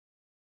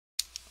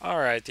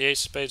Alright, the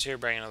Ace of Spades here,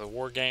 bringing another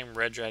Wargame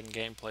Red Dragon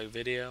gameplay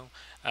video.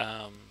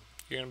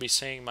 You're going to be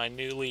seeing my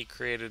newly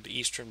created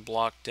Eastern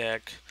Bloc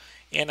deck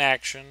in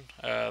action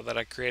that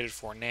I created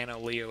for Nano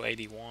Leo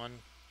 81.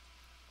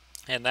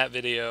 And that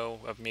video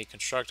of me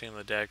constructing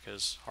the deck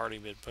has already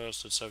been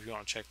posted, so if you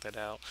want to check that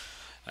out,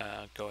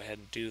 go ahead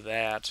and do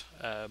that.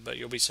 But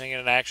you'll be seeing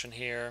it in action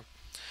here,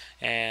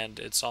 and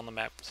it's on the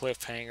map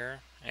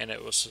Cliffhanger, and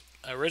it was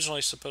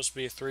originally supposed to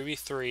be a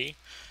 3v3.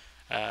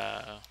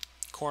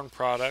 Corn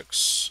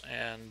Products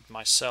and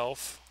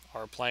myself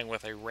are playing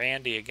with a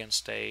Randy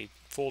against a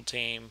full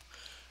team,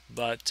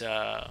 but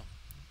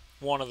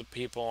one of the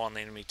people on the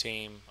enemy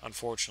team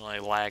unfortunately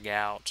lag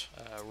out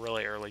a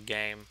really early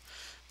game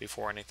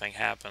before anything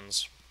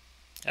happens.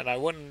 And I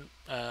wouldn't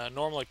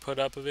normally put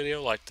up a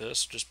video like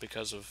this just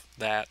because of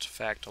that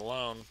fact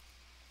alone,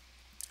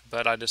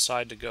 but I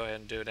decided to go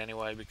ahead and do it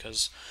anyway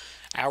because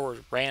our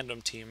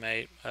random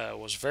teammate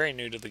was very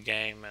new to the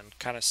game and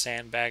kind of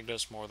sandbagged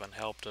us more than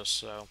helped us.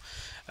 So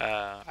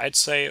I'd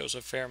say it was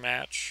a fair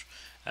match.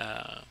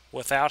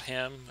 Without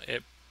him,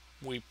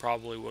 we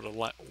probably would have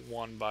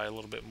won by a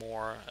little bit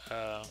more.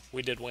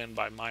 We did win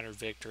by minor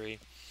victory,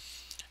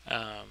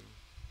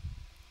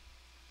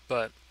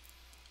 but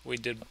we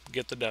did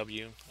get the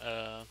W.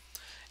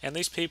 And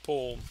these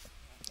people,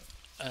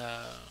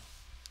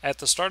 at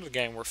the start of the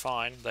game, were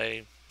fine.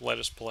 They let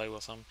us play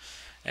with them,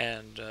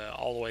 and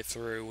all the way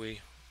through,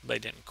 they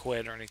didn't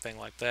quit or anything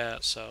like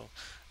that. So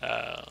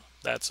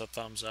that's a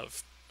thumbs up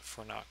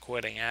for not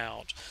quitting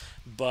out.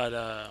 But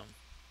I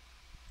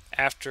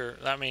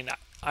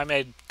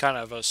made kind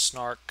of a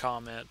snark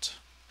comment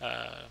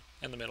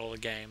in the middle of the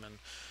game, and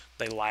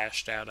they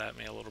lashed out at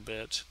me a little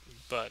bit.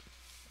 But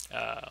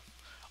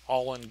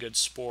all in good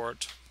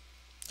sport.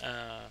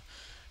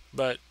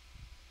 But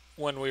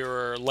when we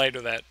were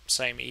later that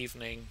same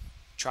evening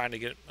trying to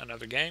get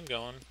another game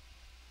going,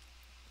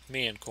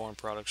 me and Corn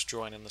Products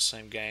join in the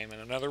same game,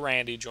 and another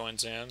Randy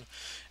joins in,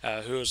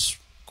 who is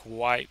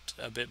quite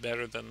a bit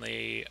better than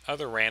the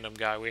other random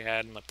guy we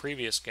had in the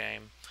previous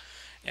game.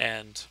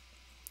 And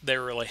they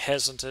were really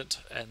hesitant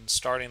in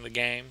starting the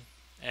game,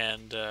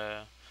 and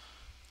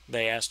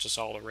they asked us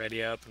all to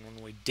ready up, and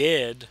when we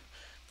did,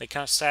 they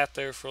kind of sat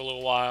there for a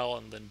little while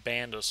and then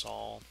banned us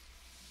all.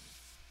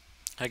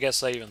 I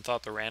guess they even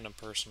thought the random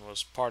person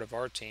was part of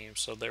our team,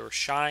 so they were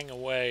shying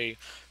away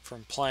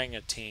from playing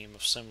a team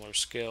of similar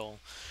skill,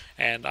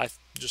 and I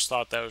just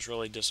thought that was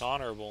really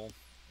dishonorable.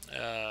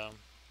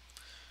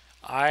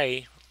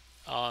 I,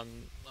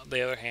 on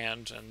the other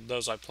hand, and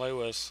those I play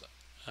with,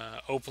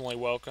 openly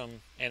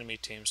welcome enemy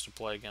teams to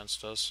play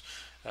against us.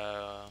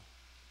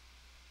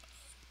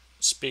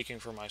 Speaking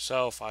for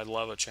myself, I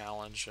love a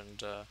challenge,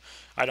 and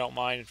I don't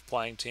mind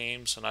playing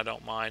teams, and I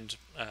don't mind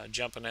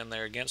jumping in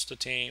there against a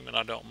team, and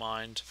I don't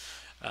mind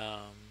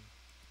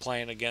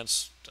playing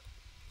against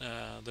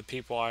the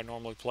people I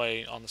normally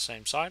play on the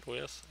same side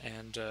with,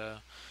 and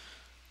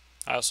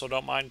I also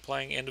don't mind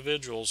playing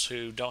individuals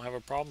who don't have a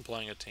problem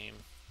playing a team.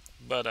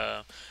 But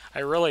I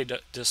really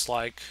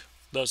dislike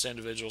those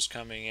individuals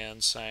coming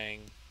in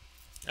saying,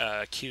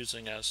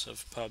 accusing us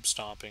of pub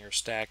stomping or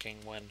stacking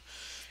when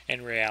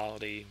in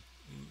reality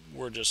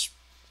we're just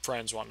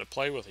friends wanting to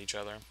play with each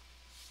other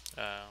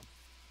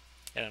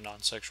in a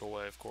non-sexual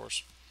way, of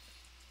course.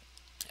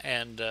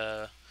 And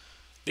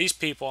these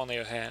people, on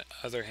the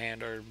other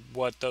hand, are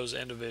what those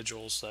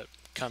individuals that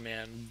come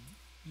in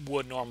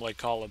would normally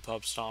call a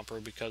pub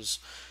stomper, because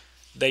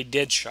they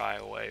did shy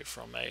away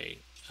from a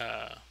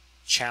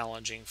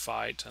challenging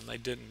fight, and they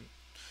didn't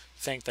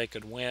think they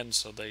could win,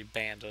 so they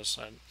banned us.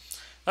 And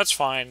that's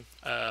fine.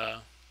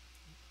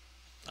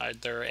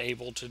 They're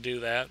able to do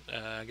that.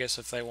 I guess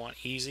if they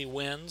want easy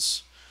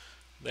wins,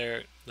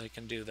 they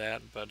can do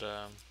that. But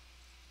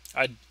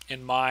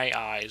in my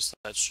eyes,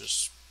 that's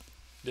just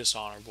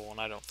dishonorable,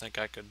 and I don't think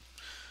I could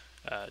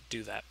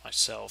do that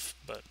myself.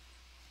 But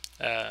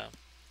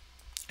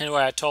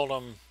anyway, I told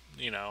them,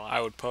 I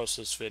would post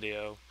this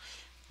video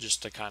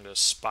just to kind of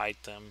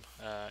spite them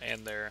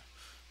and their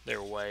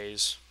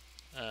ways.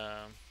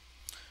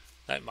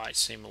 That might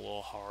seem a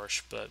little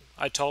harsh, but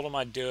I told them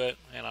I'd do it,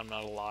 and I'm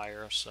not a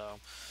liar. So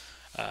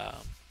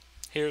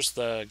here's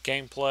the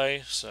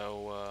gameplay,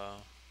 so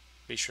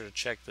be sure to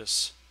check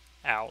this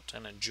out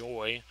and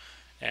enjoy.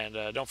 And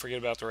don't forget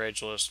about the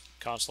rage list,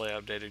 constantly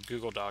updated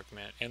Google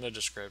document in the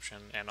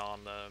description and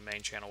on the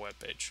main channel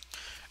webpage.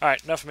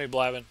 Alright, enough of me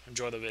blabbing.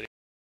 Enjoy the video.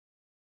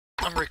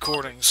 I'm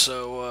recording,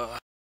 so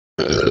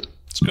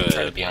let's go ahead.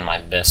 Try to be on my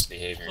best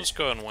behavior. Let's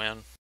go and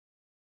win.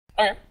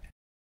 Okay.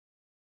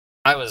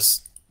 I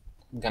was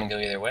gonna go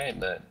either way,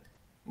 but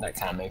that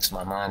kind of makes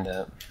my mind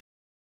up.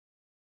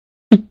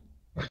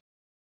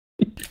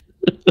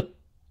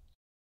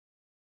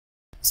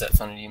 Is that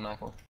funny to you,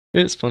 Michael?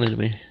 It's funny to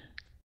me.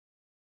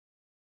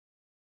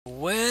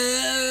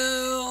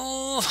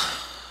 Well,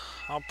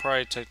 I'll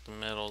probably take the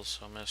middle,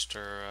 so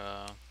Mr.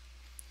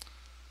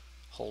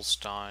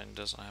 Holstein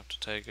doesn't have to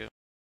take it.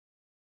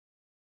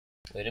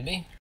 Would it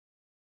be?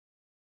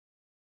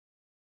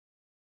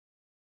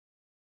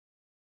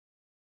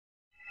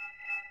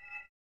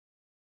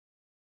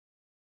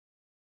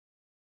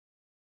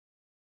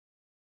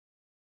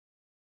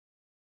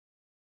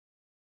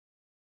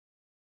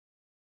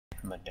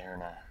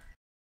 Moderna.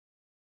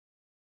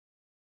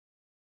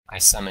 I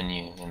summon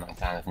you in my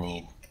time of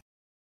need.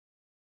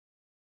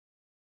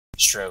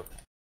 Stroke.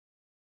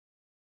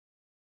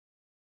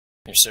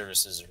 Your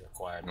services are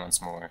required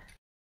once more.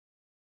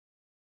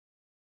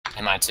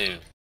 MI2.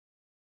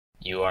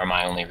 You are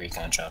my only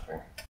recon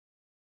chopper.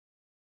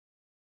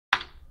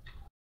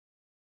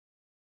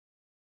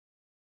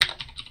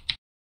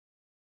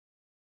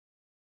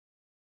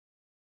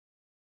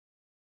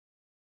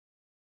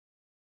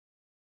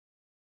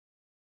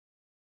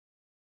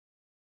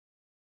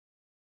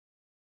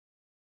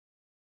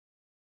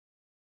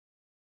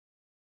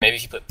 Maybe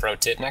if you put pro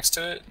tip next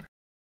to it,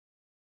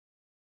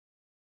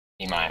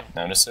 you might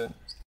notice it.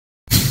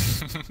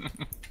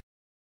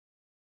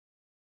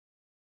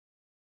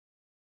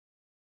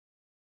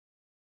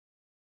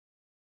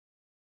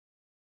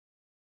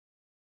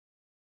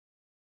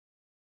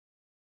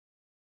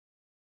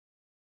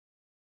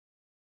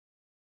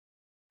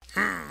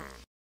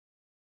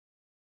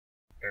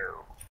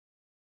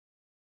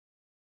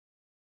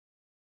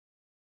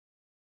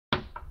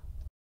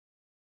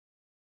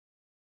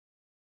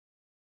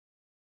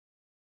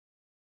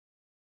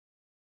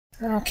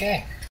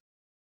 Okay.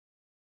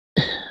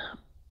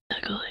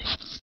 Ugly.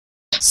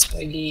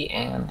 Spaggy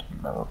and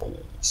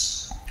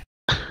marbles.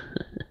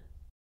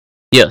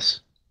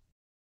 Yes.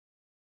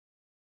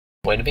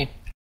 Way to be.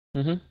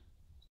 Mm-hmm.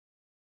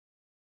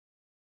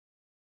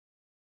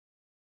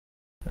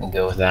 I'll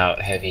go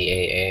without heavy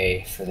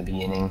AA for the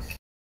beginning.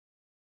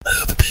 I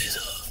hope it pays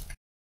off.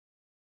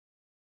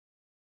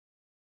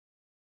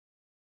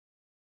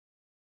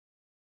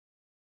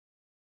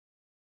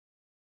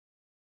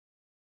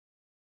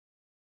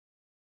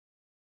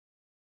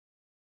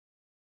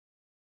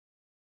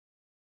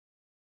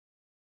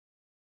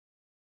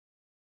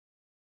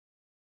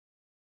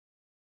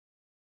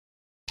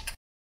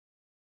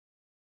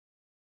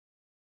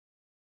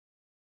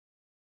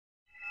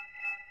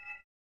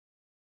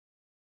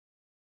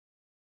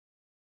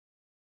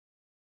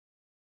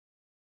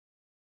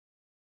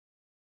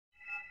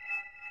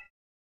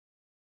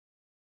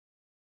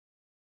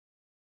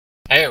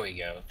 There we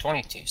go.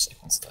 22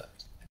 seconds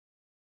left.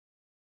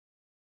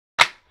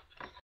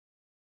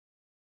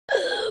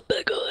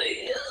 Big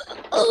eye.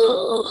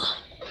 Oh.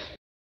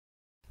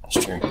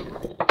 That's true.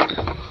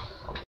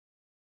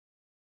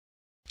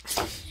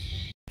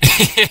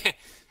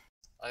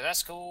 Like,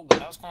 that's cool,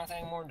 but I was kind of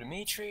thinking more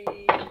Dimitri.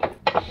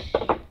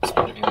 So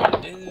whatever you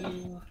want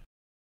to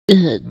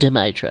do.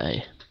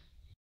 Dimitri.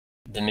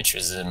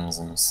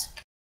 Dimitrisms.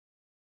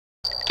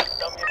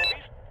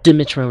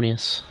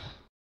 Dimitronius.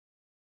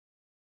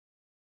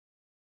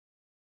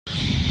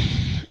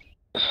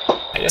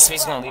 I guess if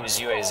he's gonna leave his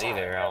UAZ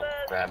there, I'll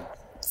grab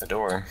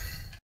Fedora.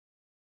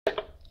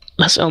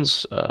 That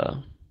sounds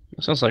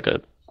like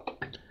a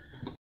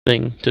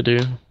thing to do.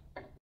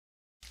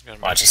 Gotta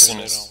make Watch, as sure soon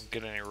they as- don't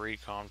get any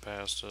recon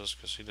past us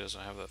because he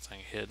doesn't have that thing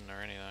hidden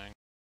or anything.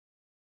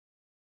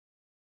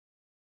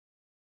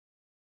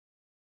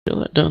 Kill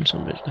that dumb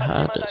son of a bitch.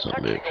 Hide that son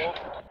of a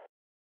bitch.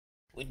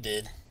 We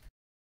did.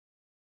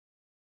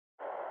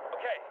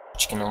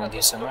 But you can only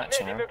do so much,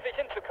 you know?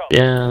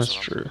 Yeah, Was that's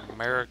it true.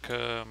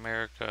 America,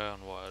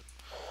 and what?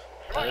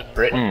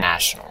 Britain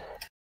National.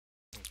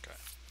 Okay.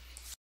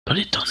 But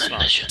it It's doesn't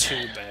not listen.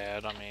 too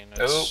bad. I mean,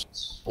 Oh,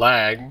 it's...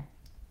 lag.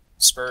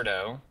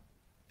 Spurdo.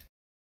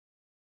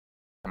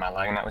 Am I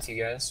lagging that with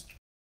you guys?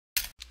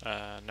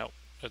 Nope.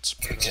 It's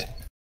Okay, good.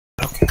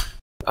 Okay.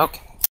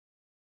 Okay.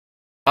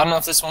 I don't know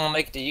if this one will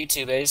make it to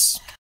YouTube, Ace.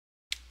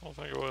 I don't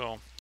think it will.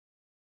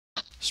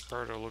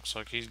 Spurto looks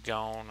like he's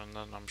gone, and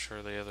then I'm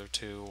sure the other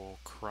two will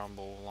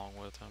crumble along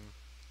with him.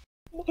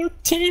 Our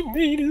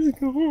teammate is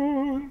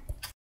gone.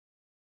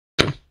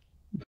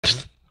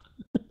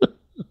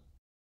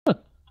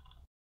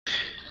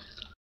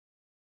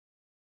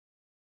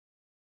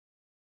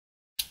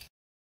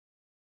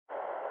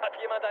 Hat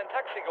jemand ein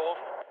Taxi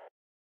gerufen?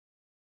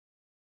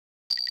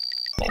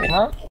 Maybe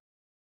not.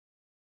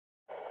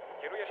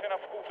 Kieruję się na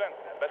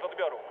współrzędne, bez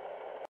odbioru.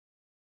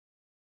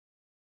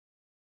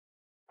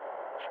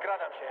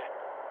 Skradam się.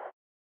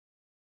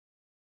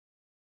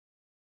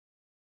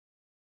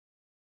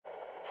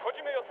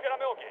 Wchodzimy i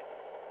otwieramy ogień.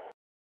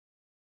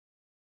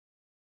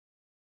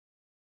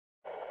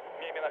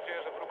 Miejmy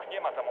nadzieję, że wróg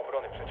nie ma tam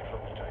obrony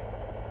przeciwlotniczej.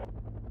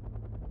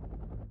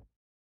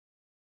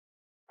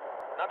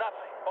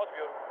 Nadawaj,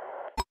 odbiór.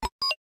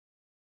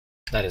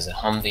 That is a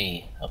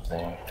Humvee up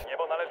there.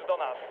 Niebo należy do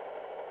nas.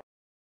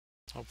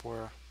 Up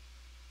where?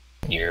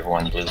 Your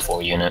 1 Blue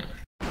 4 unit.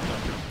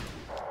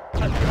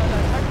 Hat jemand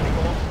ein Taxi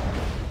gerufen?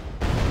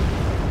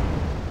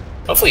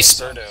 Hopefully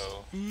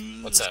Spurdo.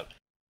 What's up?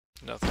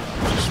 Nothing.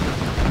 I'm just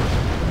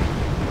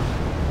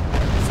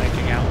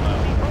thinking out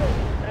loud.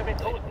 Er wird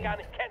Toten gar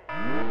nicht kennen.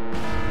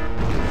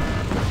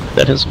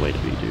 That is the way to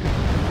be, dude.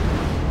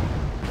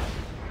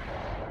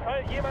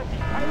 Soll jemand die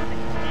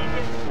Feindeslinie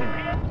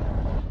infiltrieren?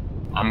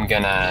 I'm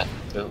gonna...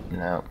 Oh,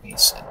 no, he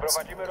said...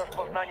 Prowadzimy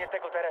rozpoznanie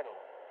tego terenu.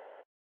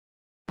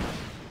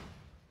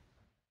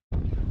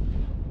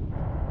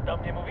 Do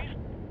mnie mówisz?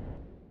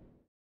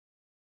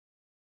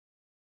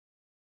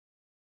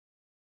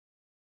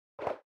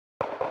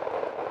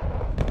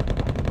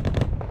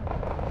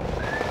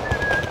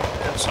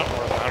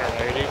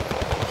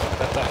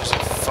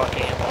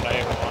 fucking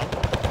M1A1.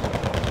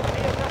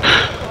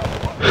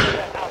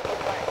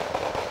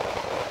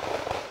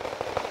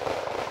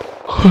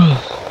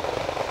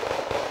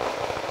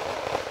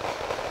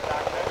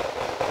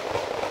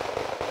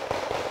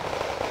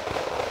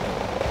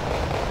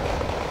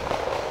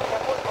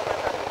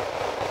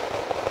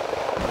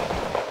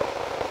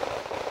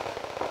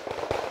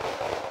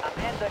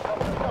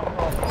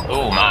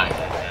 Oh my, I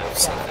have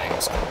some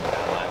things coming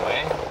down my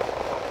way.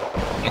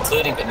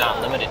 Including but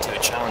not limited to a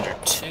Challenger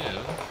 2. I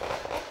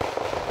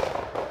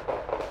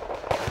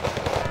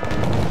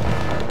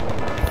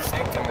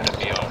think I'm gonna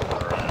be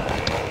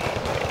alright.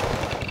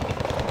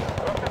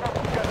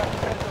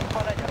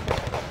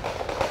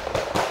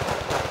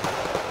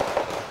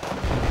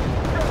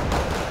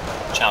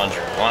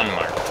 Challenger 1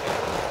 Mark II.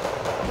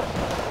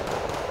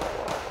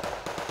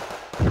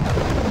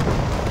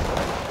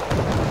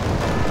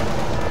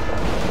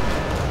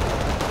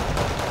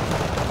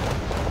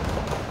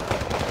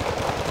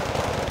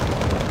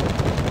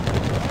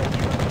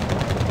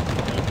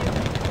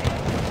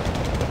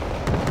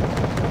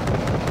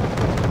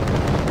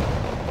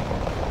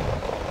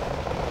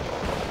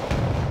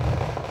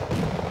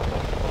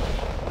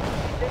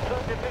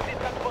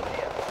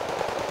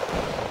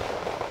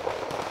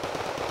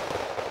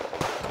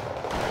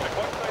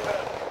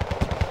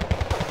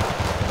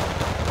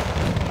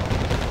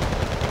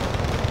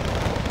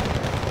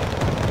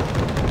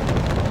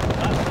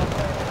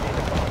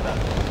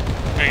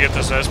 Get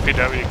this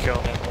SPW kill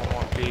and then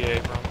 1-1B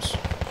Abrams.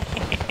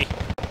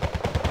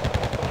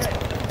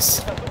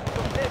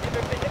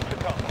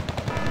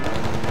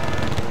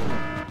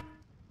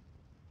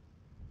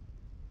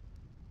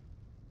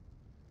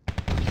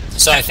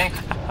 So I think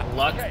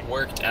luck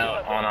worked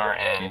out on our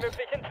end.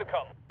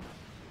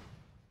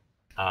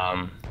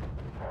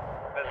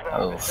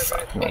 Oh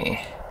fuck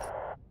me.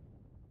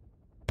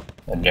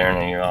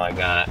 Moderna, you're all I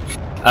got.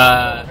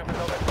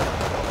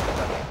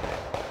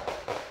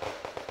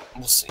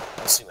 We'll see.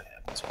 We'll see what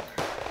happens. I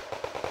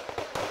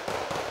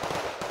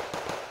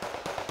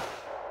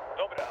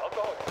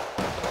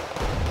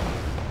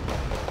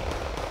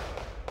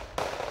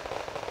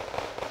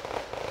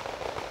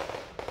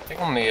think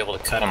I'm gonna be able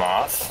to cut him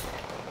off.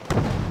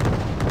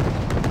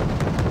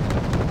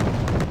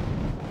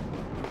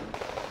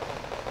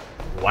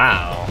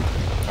 Wow.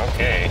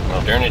 Okay.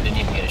 Moderna didn't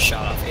even get a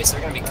shot off. Okay, so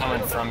they're gonna be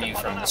coming from you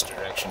from this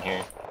direction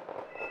here.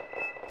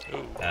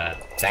 Ooh.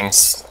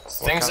 Things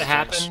that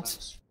happened.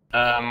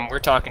 We're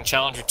talking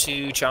Challenger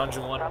 2,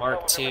 Challenger 1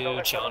 Mark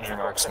II, Challenger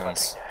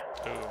Marksmans.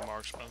 Ooh,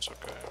 Marksman's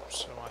okay.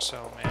 So my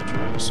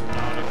Salamander is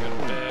not a good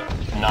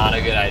bet. Not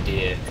a good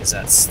idea, because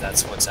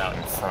that's what's out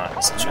in front,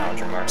 is a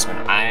Challenger Marksman.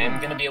 I am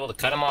going to be able to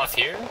cut him off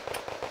here,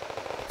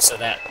 so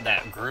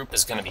that group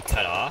is going to be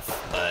cut off,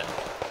 but,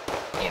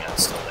 you know,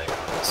 still there,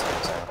 obviously,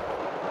 so.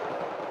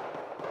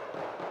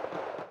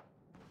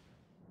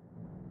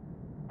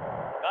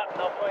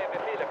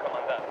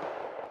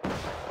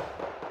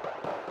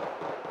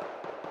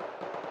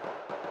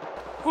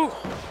 Whew.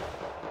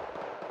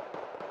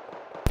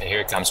 And here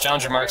it comes.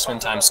 Challenger Marksman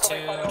times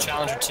 2,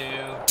 Challenger 2,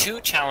 2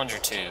 Challenger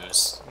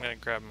 2s. I'm gonna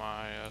grab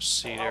my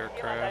seed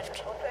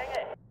aircraft.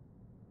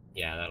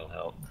 Yeah, that'll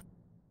help.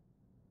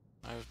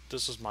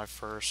 This is my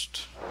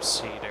first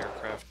seed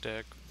aircraft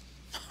deck.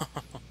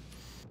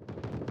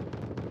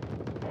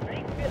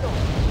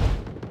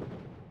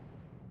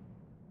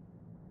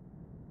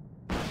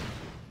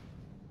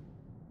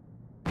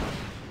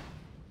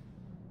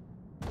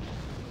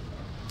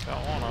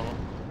 Got one of them.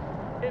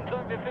 Den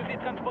sollen wir für Sie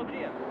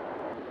transportieren.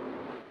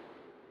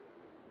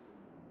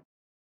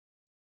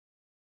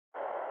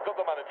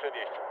 Kommandant für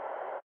dich.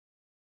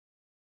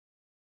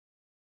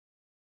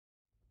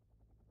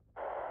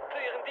 Zu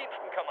Ihren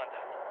Diensten,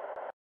 Kommandant.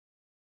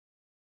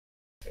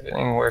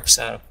 Everything works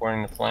out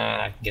according to plan.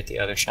 I can get the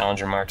other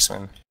Challenger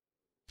Marksman.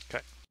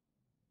 Okay.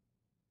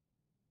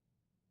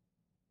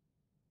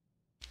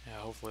 Yeah,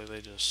 hopefully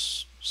they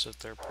just sit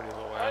their pretty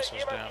little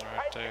asses down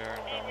right there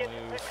and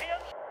don't move.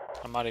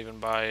 I might even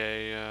buy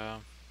a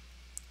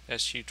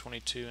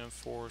SU-22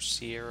 M4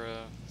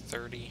 Sierra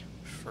 30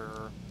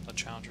 for the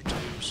Challenger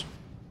 2s.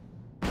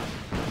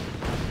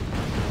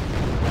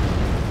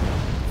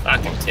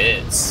 Fucking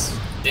tits.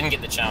 Didn't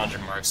get the Challenger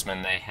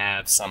Marksman, they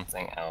have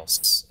something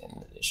else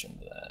in addition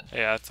to that.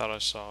 Yeah, I thought I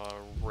saw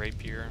a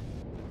Rapier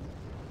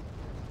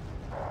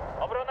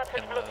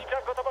in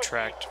the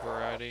tracked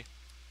variety.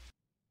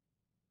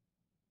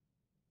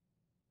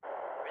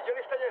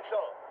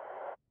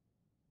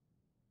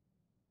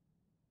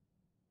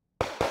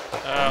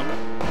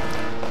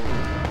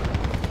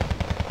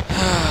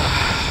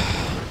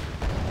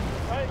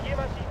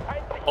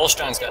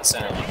 Holstein's got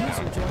center lock now.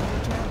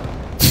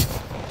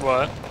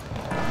 What?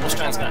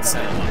 Holstein's got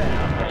center lock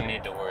now. No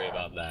need to worry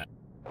about that.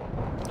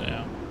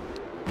 Yeah.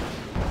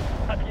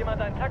 Hat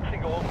jemand ein Taxi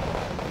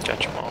gerufen?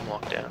 Got your mom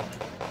locked down.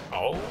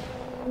 Oh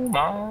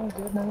my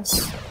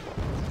goodness.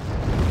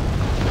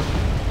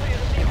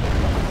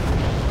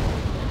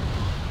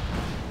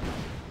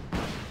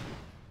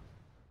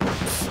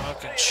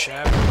 Fucking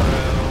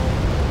Chaparral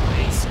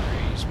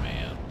A3s,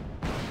 man.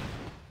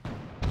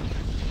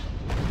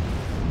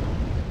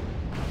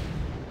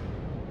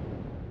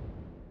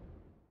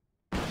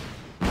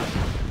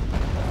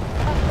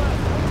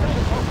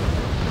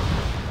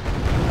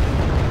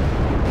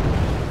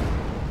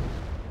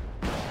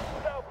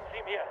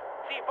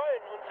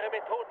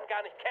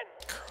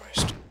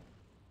 Christ.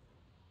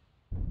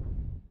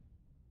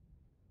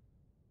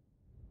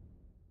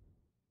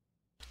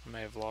 I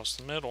may have lost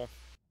the middle.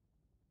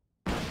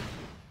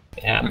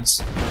 It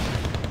happens.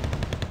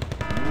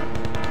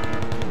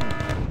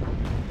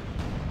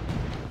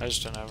 I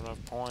just didn't have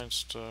enough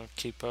points to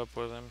keep up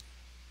with him.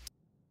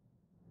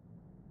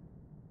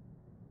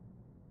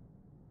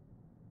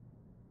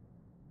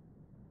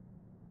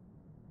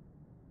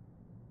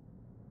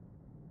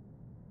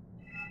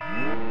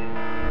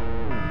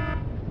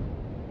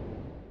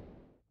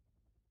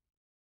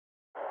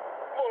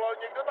 Volal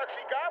někdo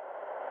taxíka?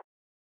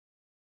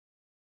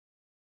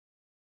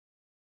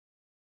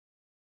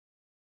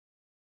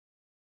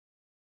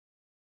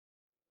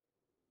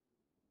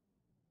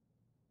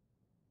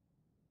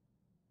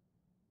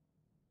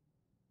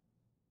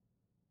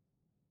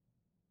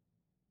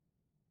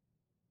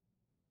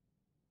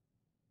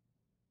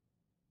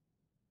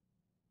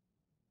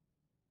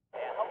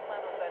 Der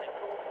Hauptmann und seine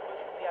Crew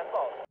begrüßen Sie an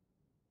Bord.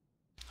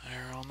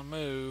 They're on the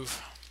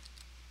move.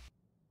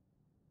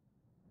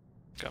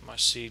 Got my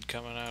seed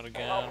coming out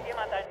again. Braucht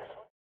jemand einen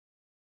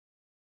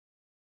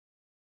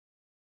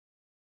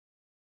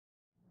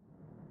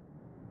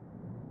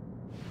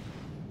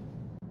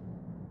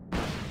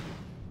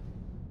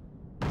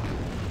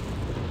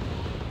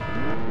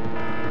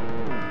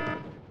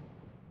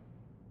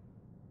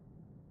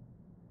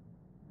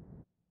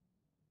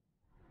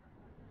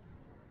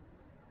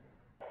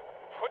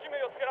Wchodzimy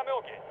i otwieramy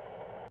ogień.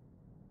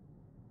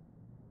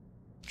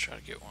 Try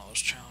to get one of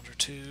those Challenger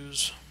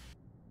 2s.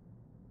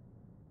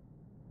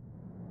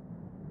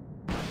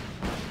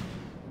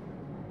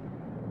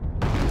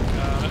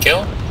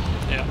 Kill?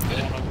 Yeah,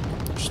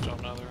 good. Still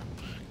another.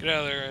 Get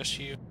out of there,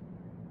 SU.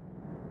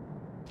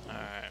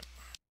 Alright.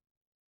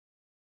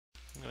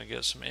 I'm gonna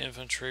get some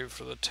infantry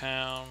for the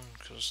town,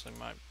 because they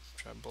might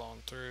try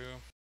blowing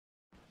through.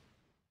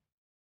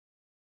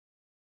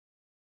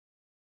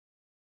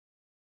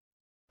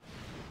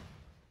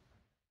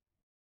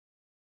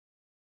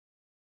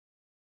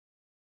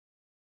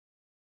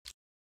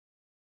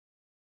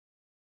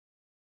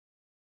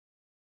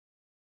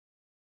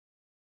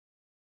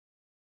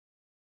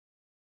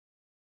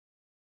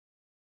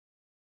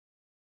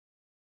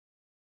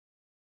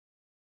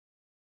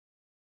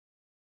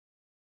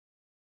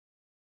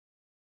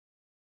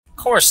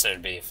 Of course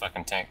there'd be a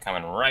fucking tank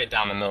coming right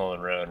down the middle of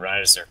the road,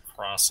 right as they're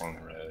crossing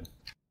the road.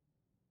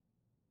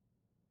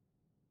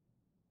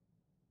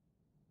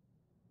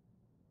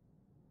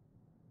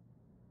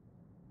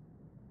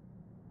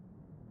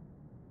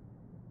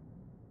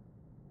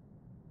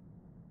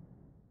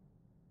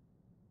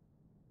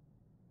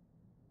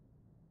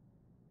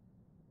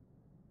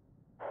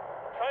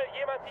 Soll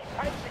jemand die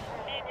feindlichen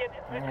Linien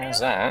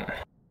There's infiltrieren?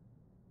 that.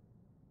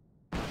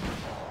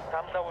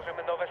 Tam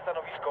założymy nowe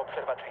stanowisko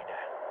obserwacyjne.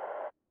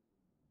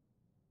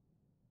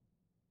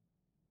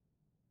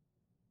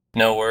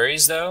 No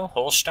worries though,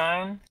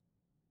 Holstein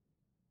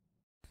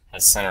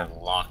has center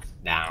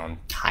locked down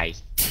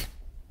tight.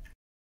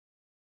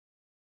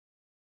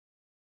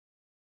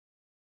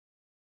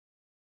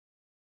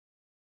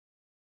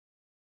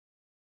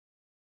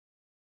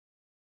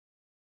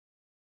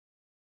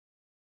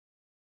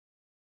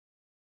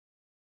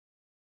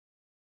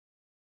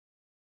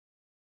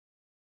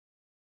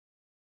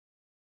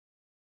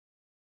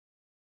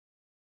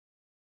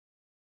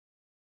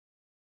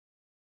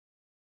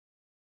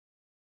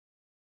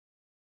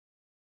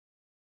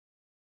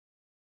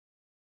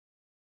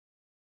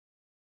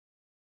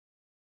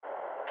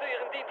 Zu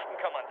Ihren Diensten,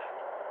 Kommandant.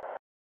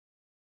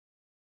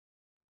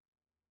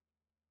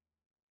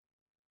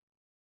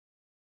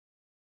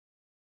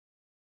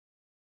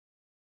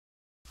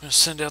 I'm gonna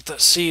send out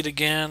that seed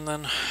again,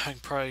 then I can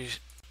probably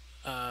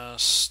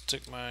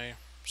stick my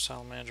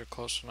salamander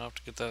close enough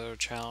to get that other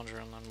Challenger,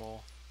 and then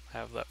we'll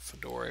have that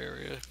Fedora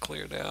area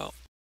cleared out.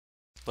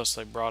 Unless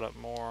they brought up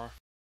more.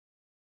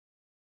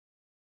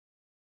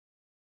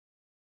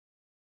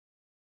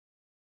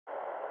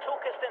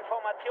 Zug ist in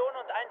Formation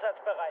und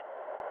einsatzbereit.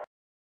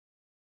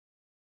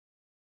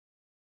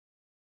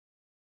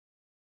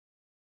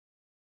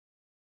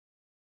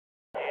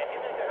 Der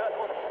Himmel gehört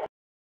uns.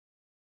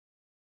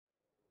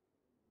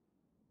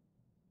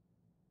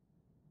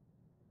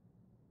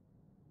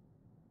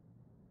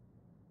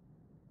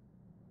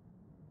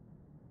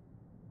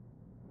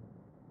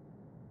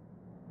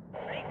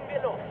 Fliegen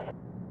wir los.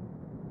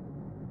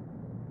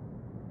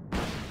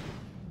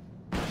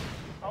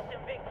 Auf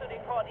dem Weg zu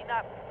den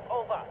Koordinaten.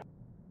 Over.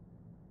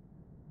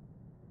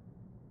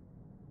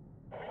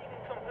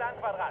 Fliegen zum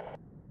Planquadrat.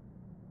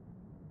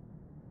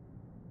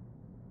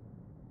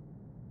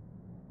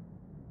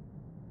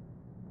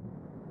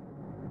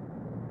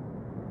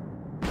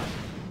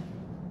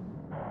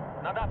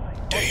 Na dawaj.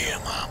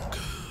 Damn, I'm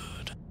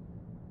good.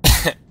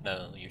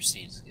 No, your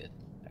seed is good,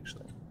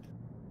 actually.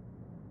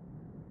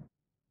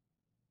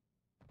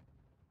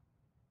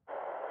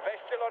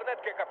 Weźcie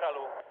lornetkę,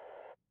 kapralu.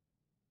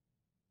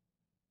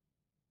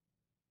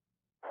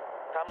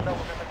 Tam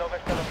założymy nowe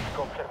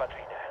stanowisko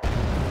obserwacyjne.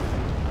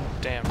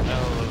 Damn, no,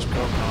 those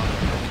Gokon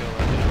kill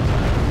that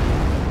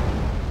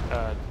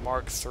damn thing.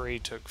 Mark 3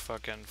 took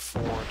fucking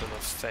 4 to the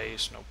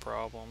face, no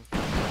problem.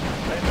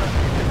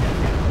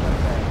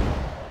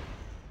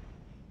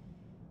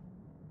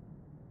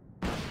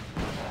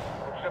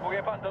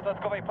 Potrzebuje pan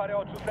dodatkowej pary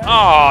oczu, ser?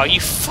 Oh,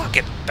 you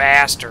fucking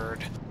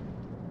bastard!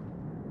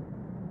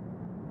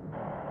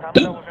 Tam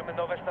założymy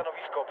nowe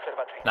stanowisko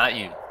obserwacyjne. Not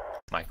you,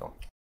 Michael.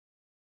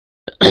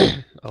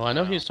 Oh, I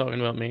know he's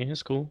talking about me.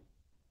 It's cool.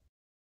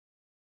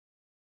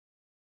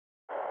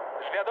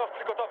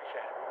 Zwiadowcy gotowi,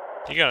 ser.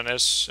 You got an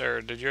S,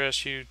 or did your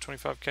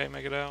SU-25K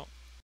make it out?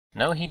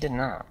 No, he did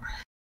not.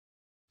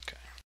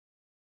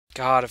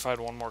 God, if I had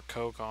one more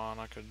coke on,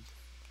 I could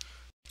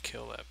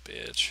kill that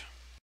bitch.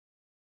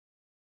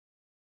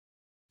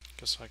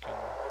 Guess I can.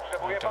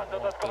 Potrzebuje pan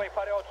dodatkowej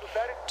pary oczu,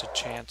 ser? To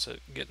chance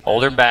it getting.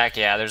 Hold her back.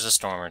 Yeah, there's a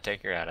stormer.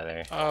 Take her out of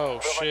there. Oh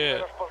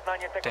shit!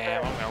 Rozpoznanie tego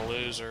Damn, terenu. I'm gonna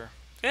lose her.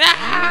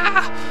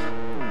 Ah!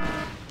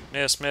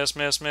 Miss, miss,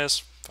 miss,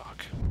 miss.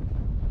 Fuck.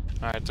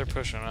 Alright, they're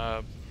pushing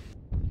up.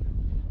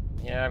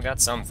 Yeah, I've got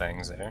some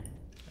things there.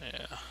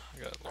 Yeah, I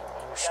got a little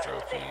motor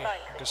strokey.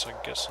 I guess I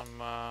can get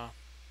some, I'll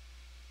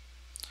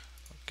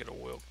get a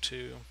Wilk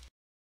too.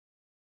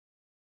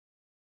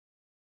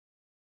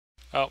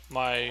 Oh,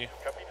 my.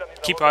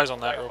 Keep eyes on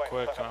that real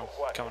quick. I'm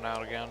coming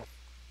out again.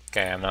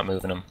 Okay, I'm not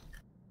moving him.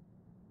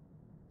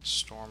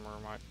 Stormer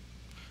might.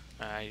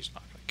 Nah, he's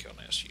not gonna kill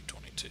an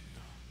SU-22.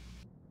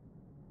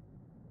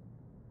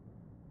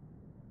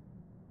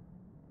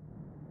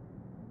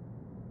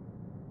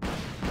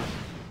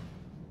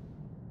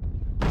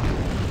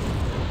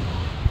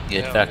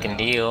 Good Hell fucking yeah.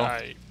 deal.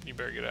 Alright, you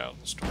better get out.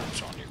 The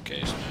storm's on your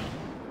case now.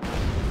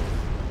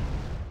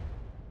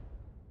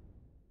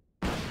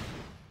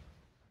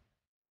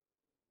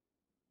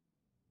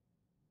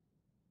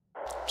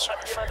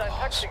 Sorry for your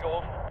loss.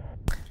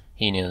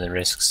 He knew the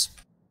risks.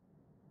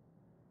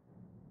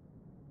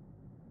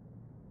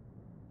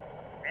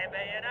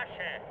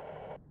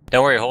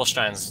 Don't worry,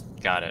 Holstein's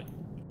got it.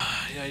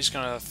 Yeah, he's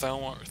gonna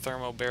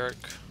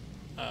thermobaric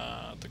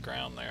the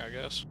ground there, I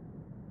guess.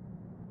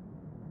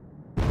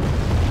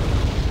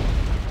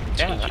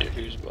 Yeah,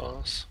 Who's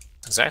boss?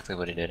 exactly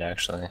what he did,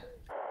 actually.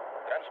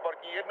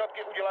 Transportní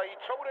jednotky udělají,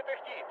 co budete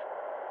chtít.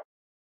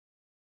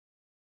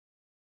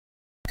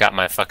 Got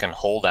my fucking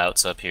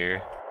holdouts up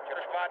here.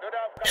 Čerstvá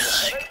dodávka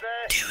se veze.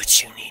 Do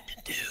what you need to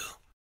do.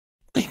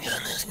 My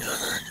gun is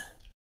gone.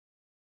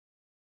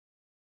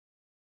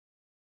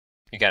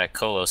 You got a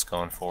Kolos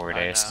going forward,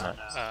 Ace.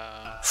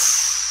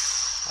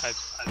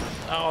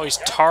 Oh, he's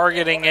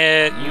targeting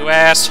it, you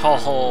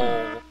asshole!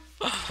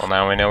 Well,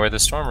 now we know where the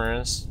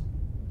Stormer is.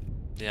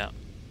 Yeah,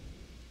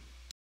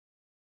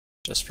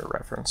 Just for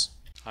reference.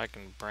 I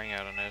can bring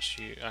out an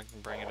SU. I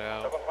can bring it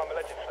out. Dokąd mamy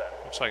lecieć, ser?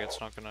 Looks like it's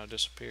not gonna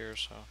disappear,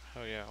 so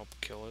hell yeah, I'll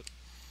kill it.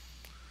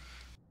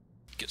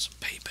 Get some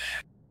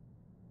payback.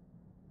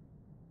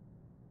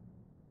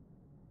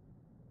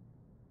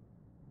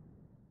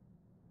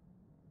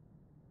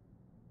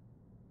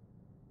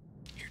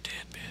 You're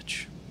dead,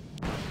 bitch.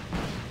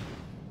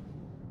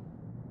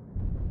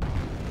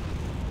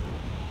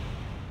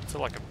 I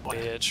feel like a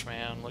bitch,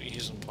 man. Look,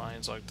 using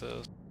planes like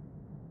this.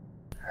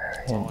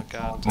 That's all I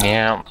got.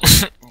 Yeah,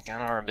 you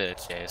kinda are a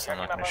bitch, Ace. I'm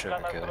not gonna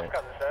sugarcoat it.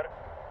 Rozkazy, ser.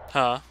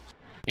 Huh?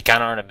 You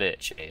kinda aren't a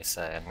bitch, Ace.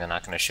 I'm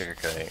not gonna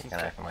sugarcoat it. You're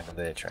kinda acting like a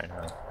bitch right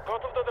now.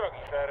 Gotów do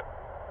drogi, ser.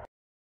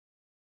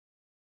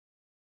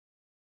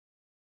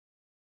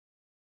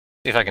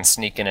 See if I can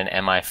sneak in an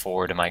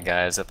MI4 to my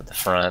guys up at the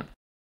front.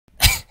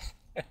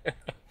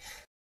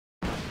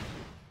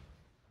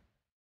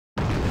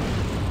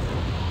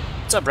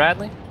 What's up,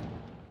 Bradley?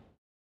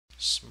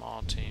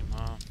 Small team,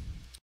 huh?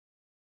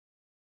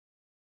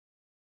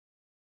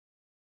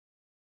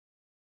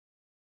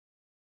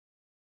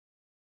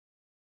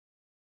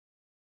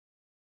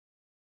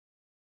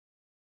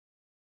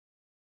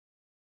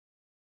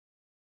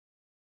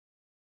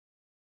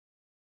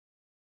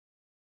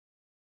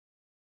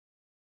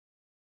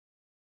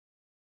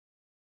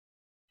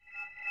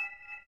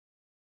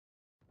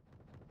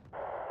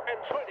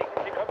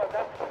 Entschuldigen Sie,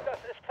 Kommandant, das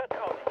ist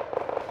vertraulich.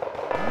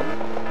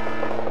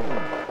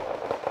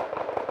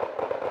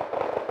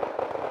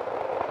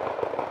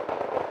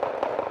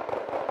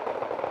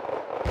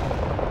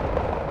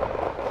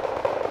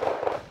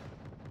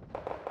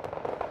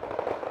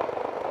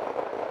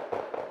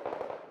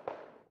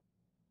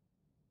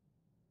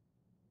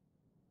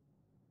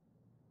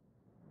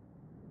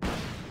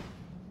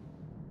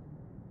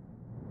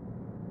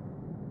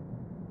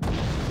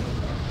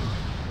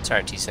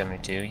 Sorry,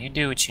 T-72. You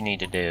do what you need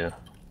to do.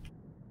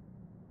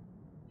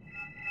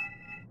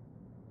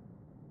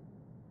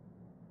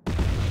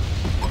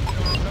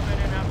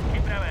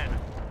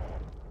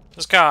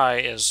 This guy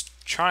is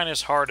trying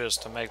his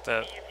hardest to make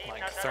that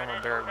like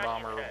thermobaric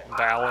bomber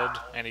valid,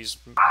 and he's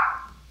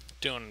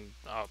doing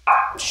a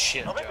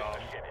shit job.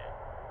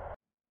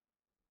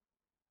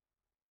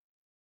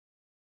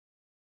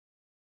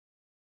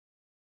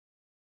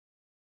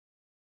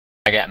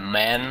 I got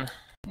men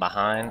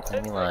behind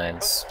enemy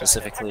lines,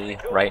 specifically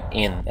right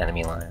in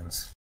enemy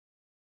lines.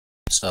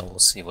 So we'll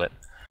see what.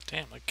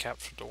 Damn, they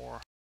capped the door.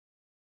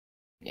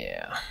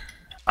 Yeah,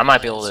 I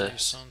might be able to.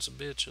 These sons of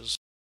bitches.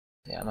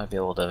 Yeah, I might be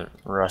able to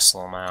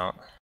rustle them out.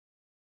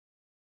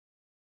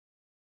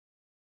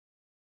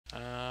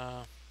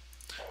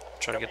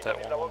 Try to get that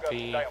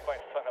 1P.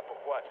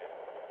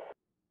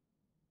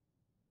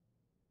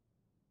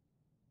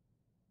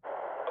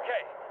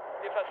 Okay,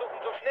 wir versuchen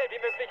so schnell wie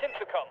möglich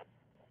hinzukommen.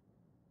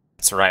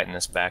 It's right in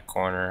this back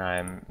corner,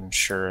 I'm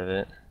sure of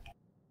it.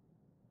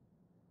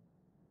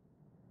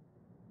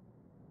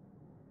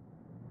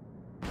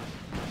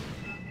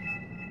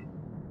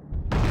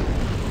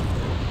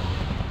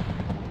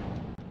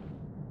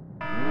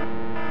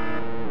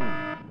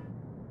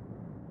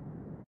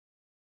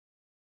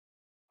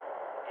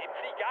 Geben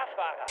Sie Gas,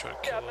 Fahrer. Try to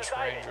kill those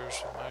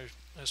Rangers with my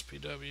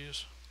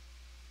SPWs.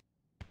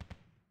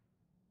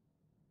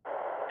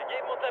 Wir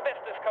geben unser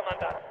Bestes,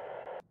 Kommandant.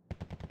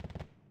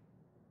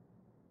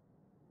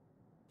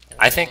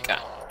 I think Zu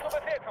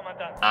Befehl,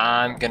 Kommandant.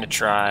 I'm gonna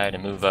try to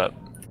move up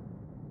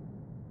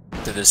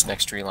to this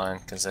next tree line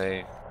because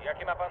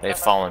they've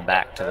fallen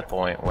back to the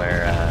point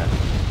where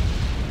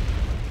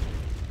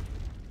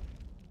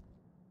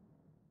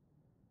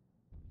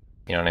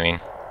you know what I mean.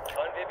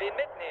 Sollen wir wen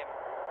mitnehmen?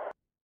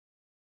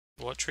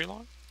 What tree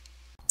line?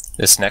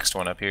 This next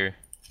one up here.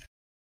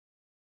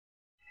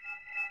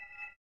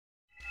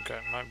 Okay,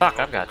 might be Fuck,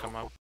 able I've to got- come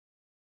up.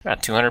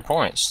 Got 200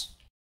 points.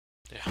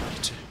 Yeah, me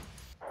too.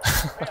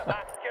 Wer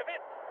sagt,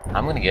 gewinnt?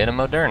 I'm gonna get a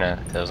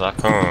Moderna because I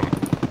can.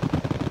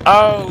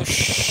 Oh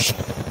shit!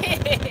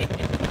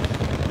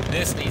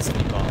 This needs to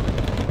be bombed.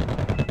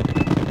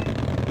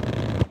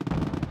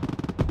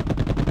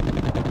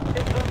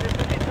 Den sollen wir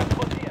für Sie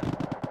transportieren.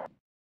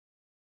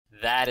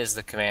 That is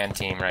the command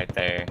team right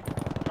there.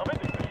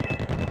 Verbindlich, Befehl.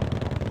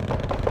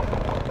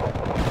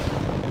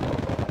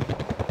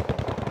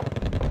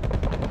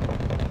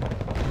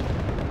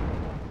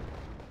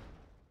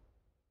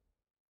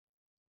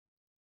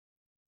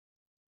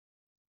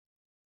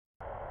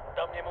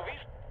 Do mnie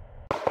mówisz?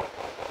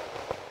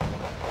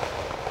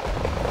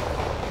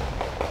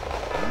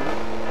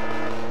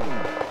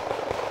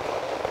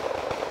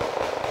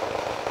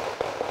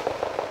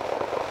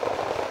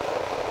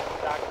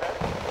 Tak, sir.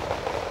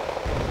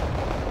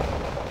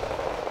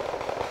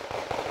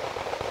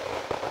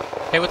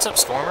 Hey, what's up,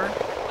 Stormer?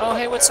 Oh,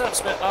 hey, what's up,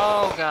 Smith?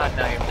 Oh god,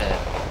 now you're dead.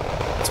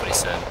 That's what he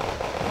said.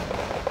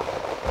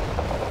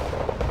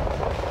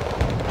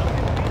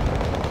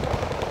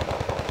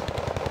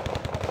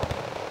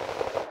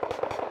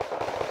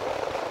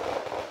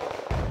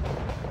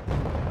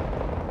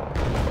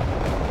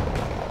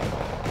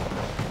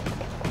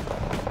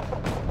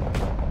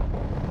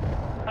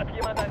 Hat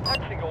jemand ein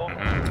Taxi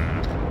gerufen?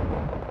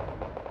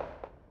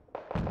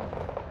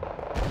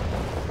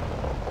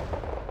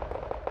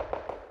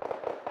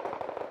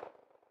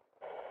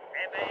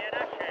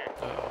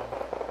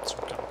 Uh-oh. Some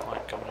kind of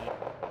plane coming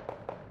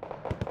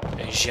in.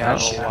 A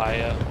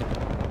Javelaya.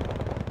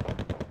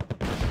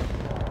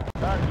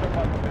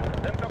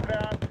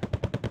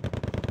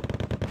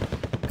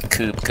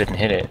 Coop couldn't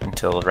hit it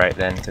until right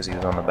then because he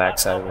was on the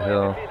backside of the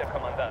hill. Befehle,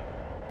 Kommandant.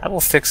 I will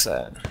fix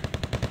that.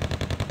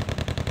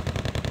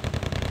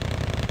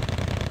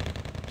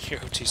 Your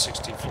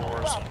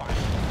T-64s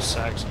and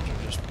Saxons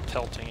are just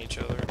pelting each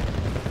other.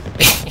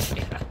 Ich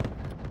bin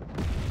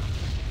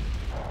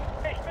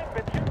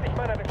bezüglich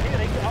meiner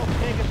bisherigen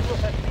Aufträge zur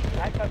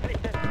Verschwiegenheit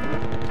verpflichtet.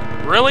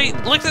 Really?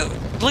 Look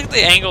at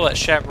the angle that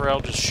Chaparral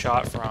just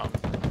shot from.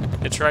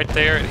 It's right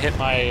there. It hit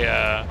my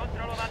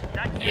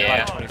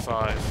Yeah.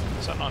 25.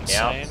 Is that not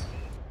insane?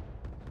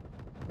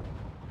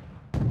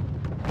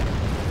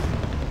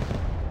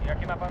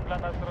 Jaki ma pan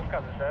plan na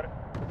rozkazy, sir?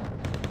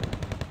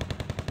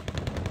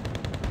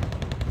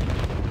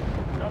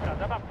 Dobra,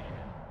 zabawmy się.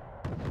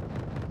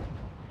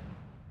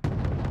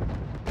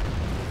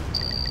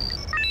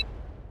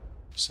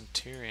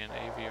 Centurion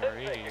Gekommen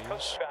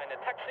AVR-80s. für eine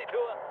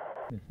Taxitour.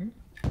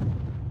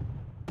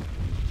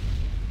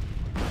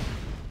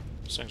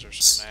 These things are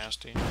so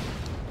nasty.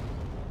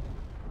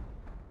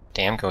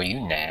 Damn, go you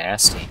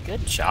nasty.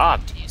 Good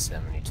job,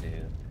 T-72.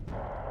 Geben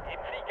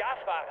Sie Gas,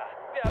 Fahrer.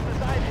 Wir haben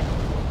es eilig.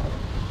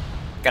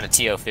 Got a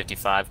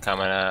TO-55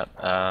 coming up.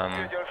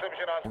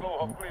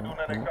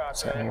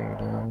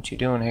 What you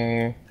doing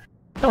here?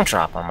 Don't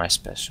drop on my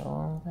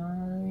special,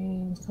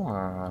 guys. Come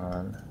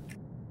on.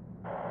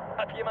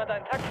 Hat jemand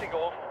ein Taxi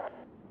gerufen?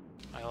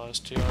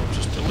 LSTR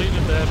just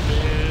deleted that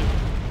bit.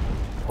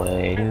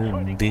 Way to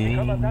Entschuldigen Sie, be.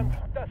 Kommandant.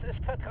 Das ist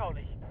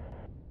vertraulich.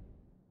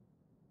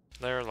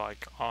 They're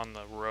like on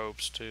the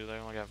ropes too. They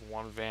only have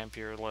one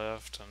vampire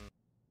left and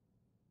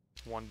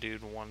one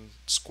dude, one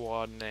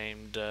squad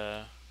named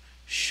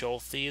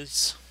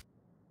Schulthes.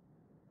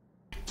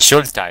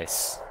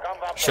 Schulteis.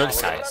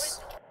 Schulteis.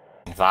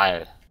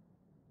 Weil.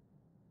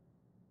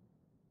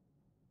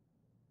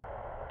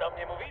 Do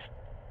mnie mówisz?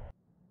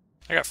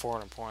 I got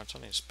 400 points. I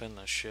need to spend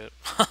this shit.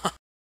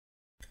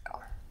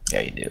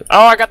 Yeah, you do.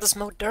 Oh, I got this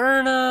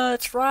Moderna.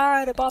 That's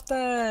right. I bought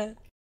that.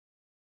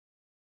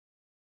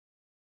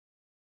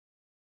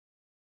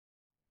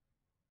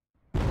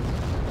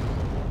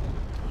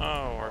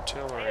 Oh,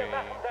 artillery. Wir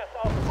machen das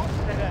auf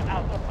unsere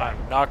Art und Weise.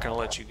 I'm not gonna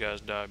let you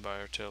guys die by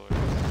artillery.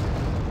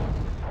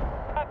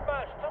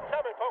 Abmarsch zum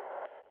Sammelpunkt.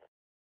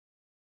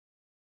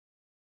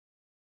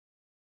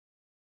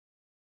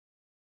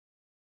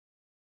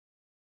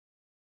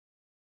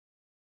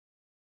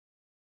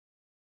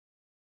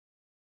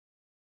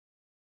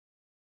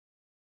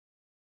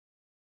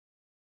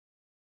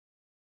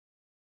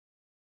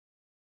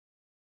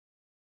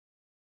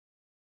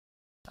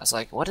 was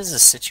like, what does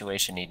this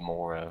situation need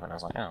more of? And I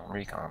was like, oh,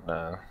 recon,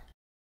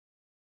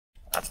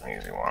 that's an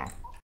easy one.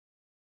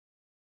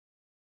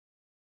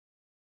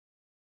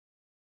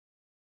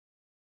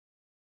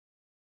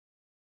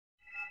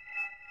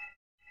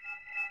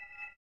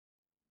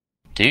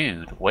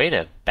 Dude, way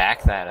to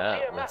back that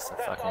up with the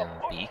fucking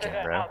beacon,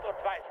 bro.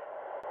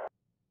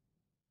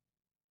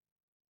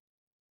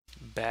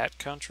 Bat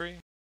Country?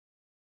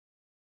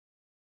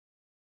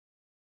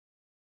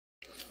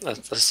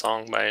 That's the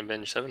song by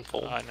Avenged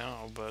Sevenfold. I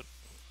know, but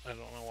I don't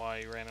know why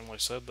you randomly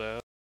said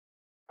that.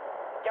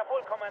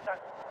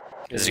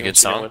 Is it a good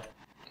song?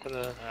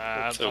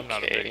 It's I'm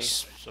not a big okay.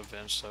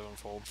 Avenged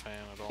Sevenfold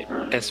fan at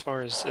all. As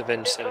far as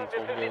Avenged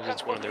Sevenfold goes,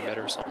 it's one of their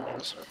better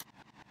songs.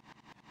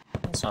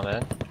 It's not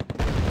bad.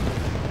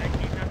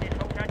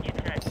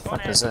 What the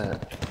fuck is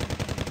that?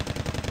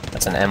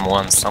 That's an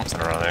M1 something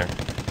or other.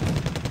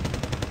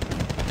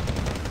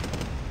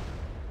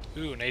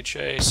 Ooh, an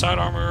HA. Side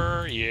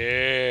armor.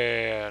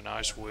 Yeah,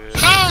 nice whip.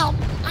 Help!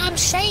 I'm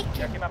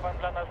shaking.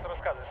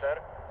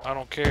 I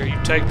don't care. You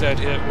take that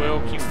hit,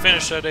 Wilk. You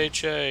finish that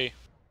HA.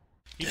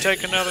 You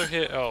take another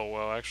hit. Oh,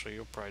 well, actually,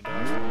 you'll probably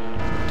die from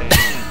that.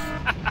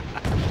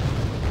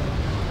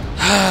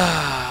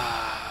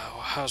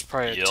 That was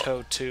probably a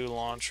TOW 2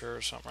 launcher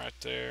or something right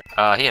there.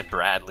 He had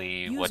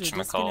Bradley, User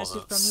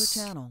whatchamacallit. disconnected from your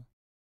channel.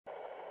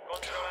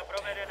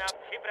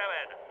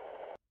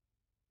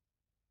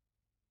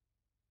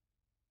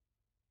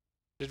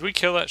 Did we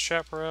kill that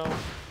chaparral?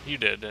 You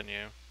did, didn't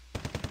you?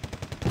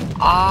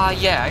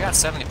 Yeah, I got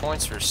 70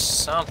 points for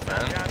something.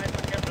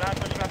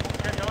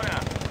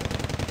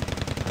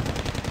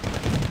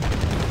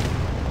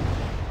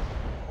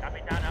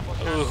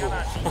 Ooh.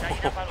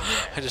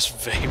 I just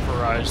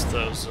vaporized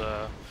those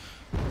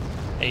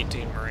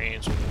 18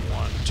 Marines with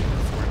one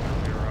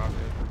 240mm rocket.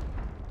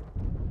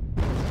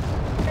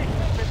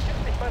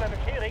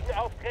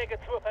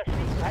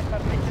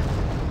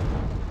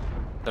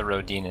 The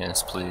Rodina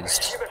is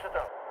pleased.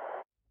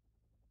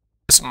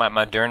 My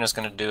Moderna's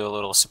gonna do a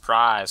little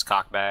surprise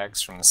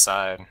cockbags from the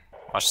side.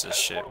 Watch this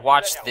shit.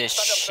 Watch this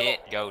shit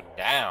go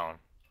down.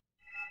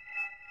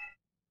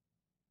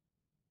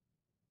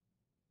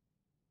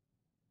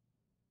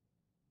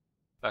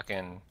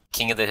 Fucking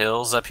King of the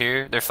Hills up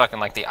here. They're fucking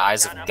like the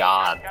eyes of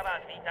God.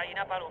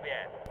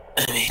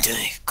 Enemy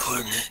tank,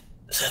 coordinate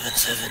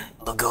 77,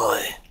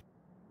 Bagoy.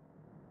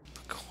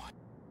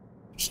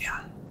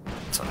 Yeah.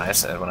 That's what I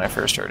said when I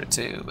first heard it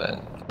too,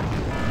 but...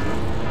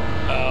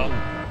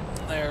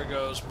 There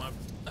goes my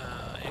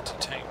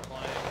anti-tank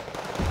plane.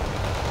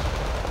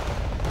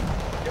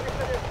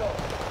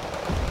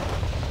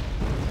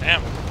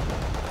 Damn.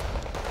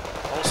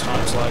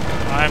 Holstein's like,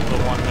 I'm the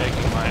one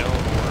making my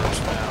own orders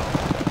now.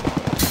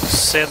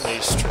 Send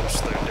these troops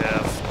to their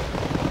death.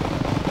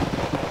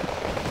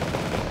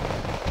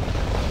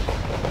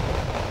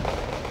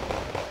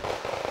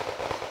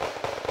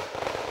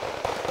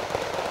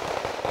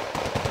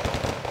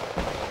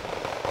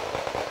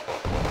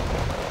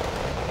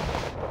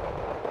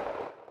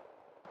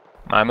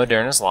 My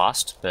Moderna's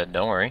lost, but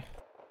don't worry.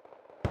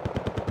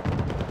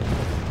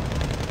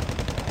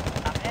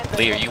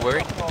 Lee, are you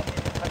worried?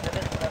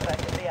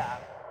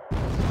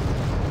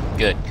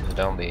 Good, because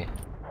don't be.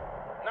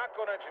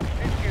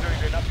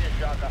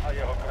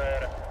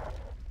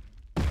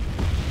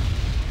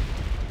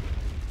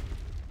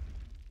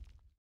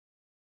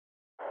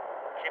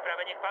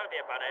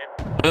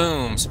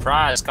 Boom!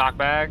 Surprise,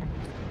 cockbag!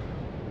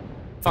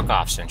 Fuck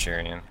off,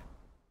 Centurion.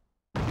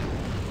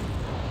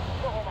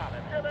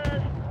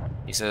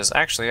 He says,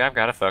 actually, I've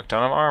got a fuck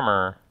ton of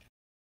armor.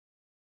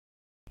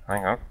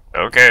 Hang on.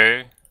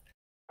 Okay.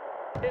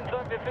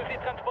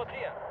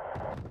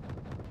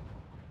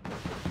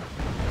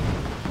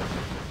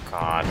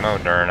 God,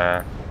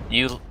 Moderna.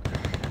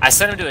 I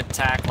sent him to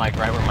attack, like,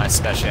 right where my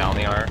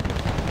specialty are.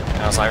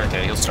 And I was like,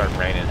 okay, he'll start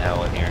raining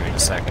hell in here in a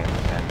second.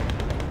 And...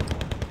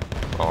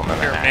 well, none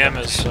of Here, that Mim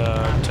happened. is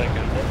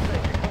taking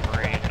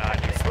Marine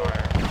 90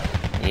 fire.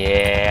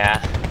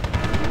 Yeah.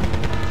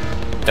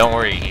 Don't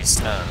worry, he's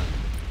stunned.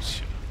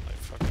 Like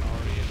fucking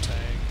already a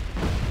tank.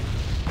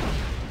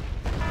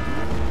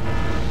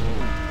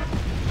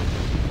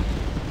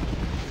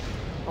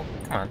 Oh,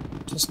 come on.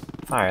 Just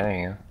fire, there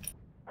you go.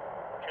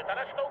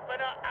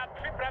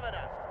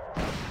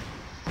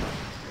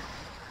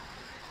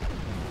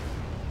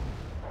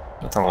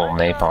 That's a little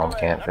napalm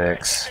can't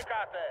fix.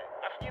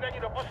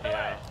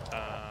 Yeah,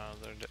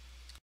 they're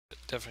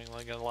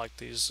definitely gonna like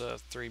these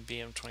 3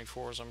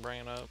 BM-24s I'm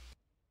bringing up.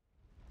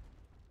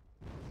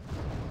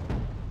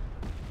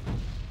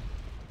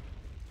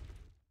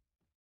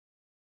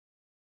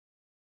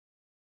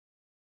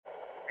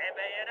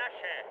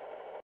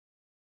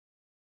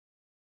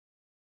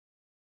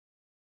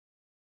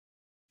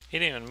 He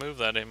didn't even move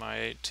that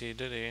MI-8T,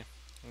 did he?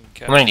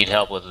 I'm gonna need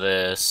help with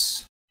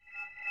this.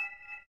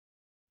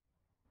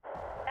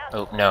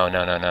 Oh, no.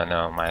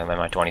 My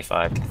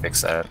MI-25 can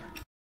fix that.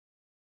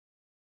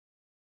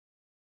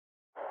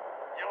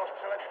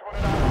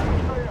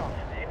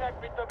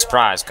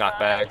 Surprise,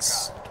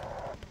 cockbags.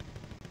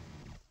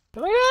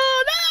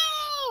 Oh,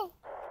 no!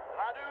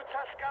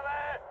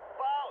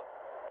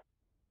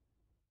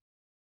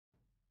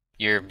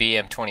 Your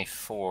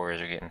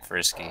BM-24s are getting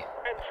frisky.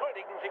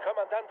 Entschuldigen Sie,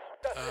 Kommandant,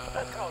 das ist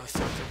I vertraulich.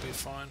 think they'll be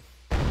fine.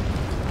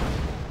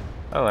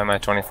 Oh,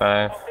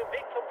 MI-25. Auf dem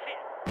Weg zum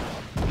Ziel.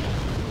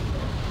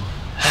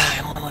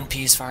 I'm on one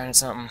piece firing at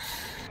something.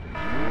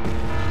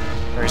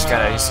 First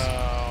guys.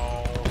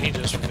 Oh, he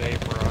just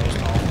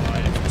vaporized all my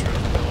infantry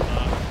building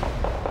up.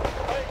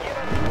 Soll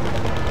jemand die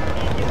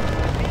Linie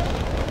passieren?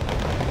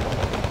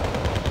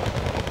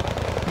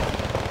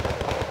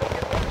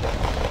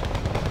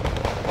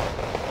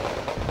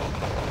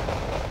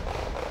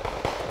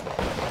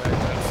 Back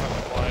that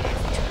fucking light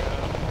infantry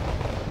up.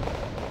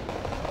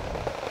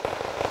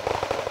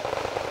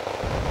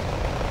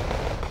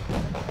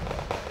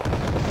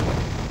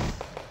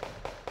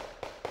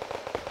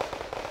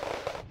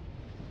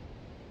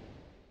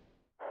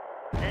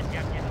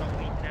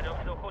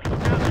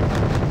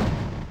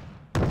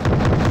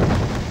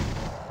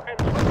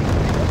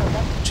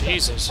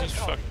 Jesus, he's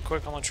fucking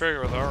quick on the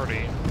trigger with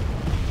RD.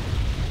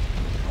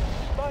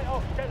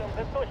 Neuaufstellung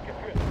wird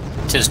durchgeführt.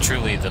 'Tis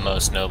truly the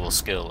most noble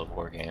skill of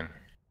Wargame.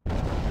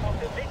 Auf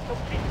dem Weg zum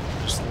Ziel.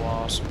 Just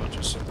lost a bunch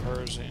of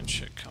subversive and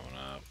shit coming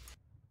up.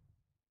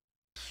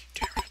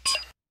 Damn it.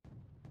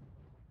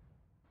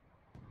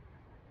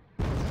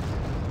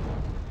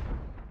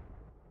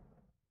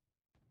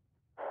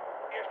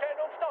 Wir stellen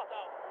uns dort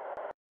auf.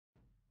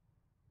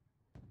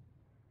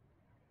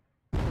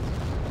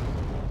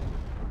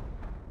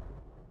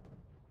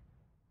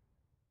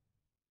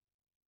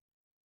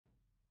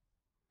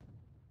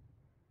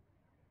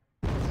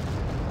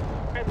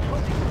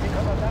 Entschuldigen Sie,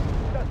 Kommandant,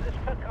 das ist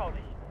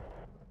vertraulich.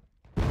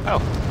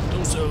 Oh.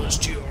 Those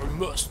LStR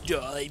must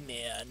die,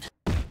 man.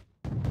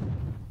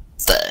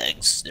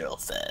 Fags. They're all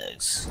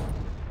fags.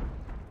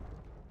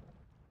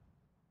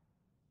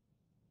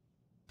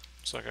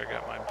 Looks like I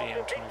got my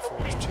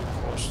BM-24s too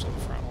close to the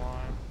front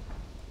line.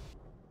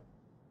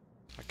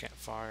 I can't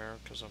fire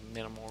because of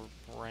minimal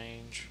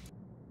range.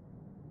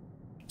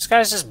 This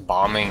guy's just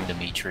bombing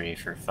Dimitri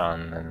for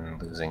fun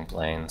and losing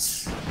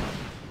planes.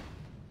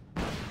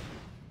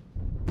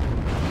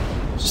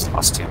 Just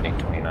lost 2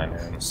 MiG-29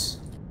 rooms.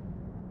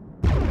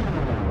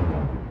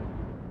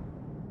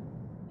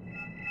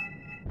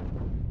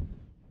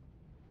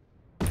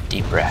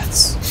 Deep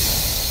breaths.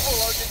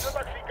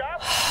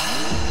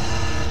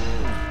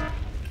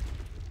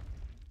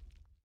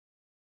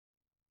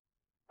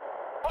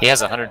 He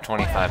has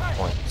 125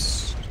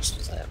 points. Just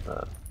as I have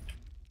the.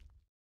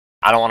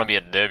 I don't want to be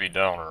a Debbie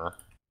Downer.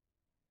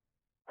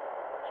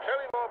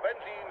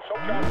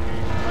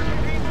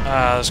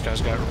 This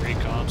guy's got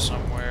recon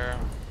somewhere.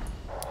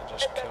 I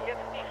just killed one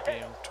of my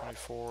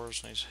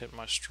BM-24s and he's hitting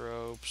my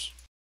strobes.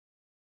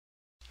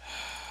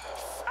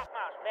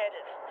 Abmarsch,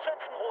 Mädels.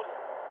 Schützenrudel.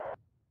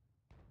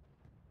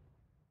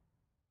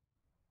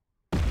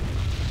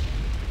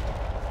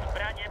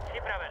 Zbranie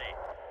připraveny.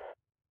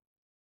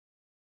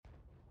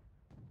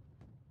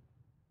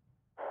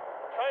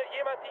 Soll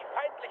jemand die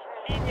feindlichen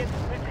Linien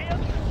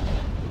infiltrieren?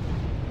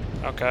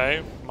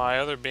 Okay, my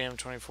other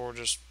BM-24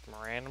 just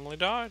randomly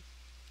died.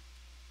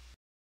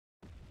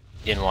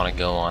 Didn't want to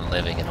go on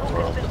living in a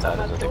world without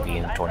his other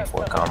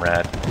BM-24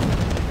 comrade.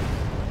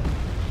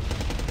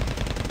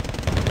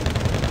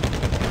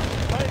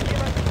 Soll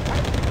jemand die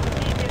feindlichen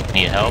Linien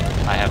Need help?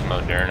 I have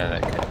Moderna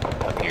that can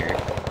up here.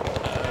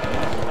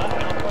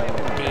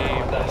 Be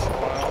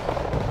worthwhile.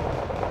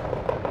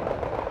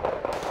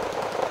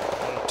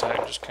 That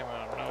attack just came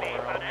out of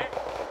nowhere on me.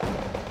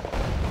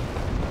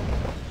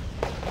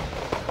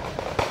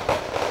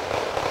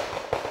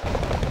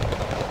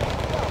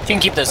 If you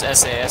can keep those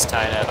SAS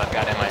tied up, I've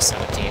got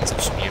MI-17s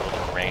that should be able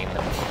to rain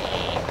them.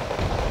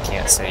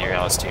 Can't say your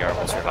LSTR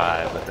will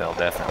survive, but they'll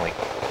definitely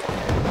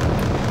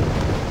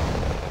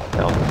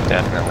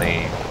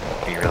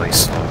be really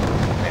slow.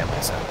 The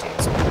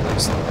MI-17s will be really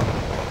slow.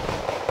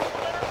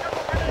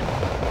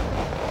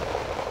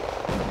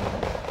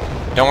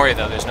 Don't worry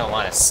though, there's no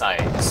line of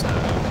sight, so. I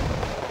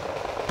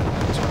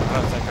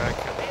think I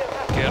can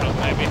get him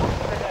maybe.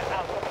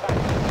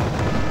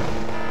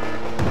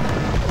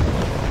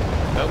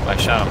 Nope, I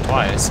shot him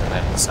twice and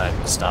then decided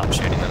to stop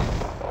shooting them.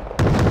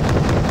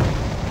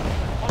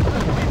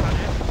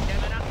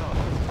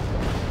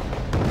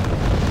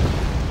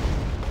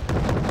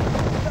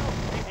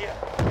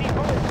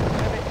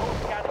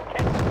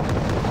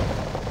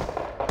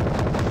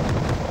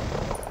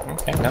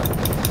 Okay, no.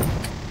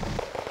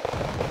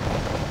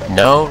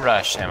 No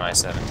rush,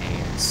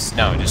 MI-17s.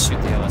 No, just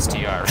shoot the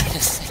LSTR right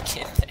as they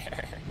get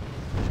there.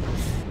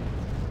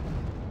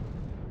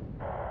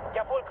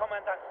 Jawohl,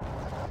 Kommandant.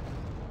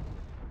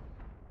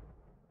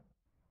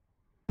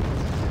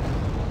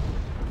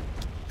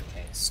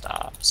 Okay,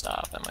 stop,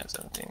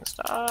 MI-17,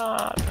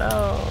 stop,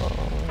 no.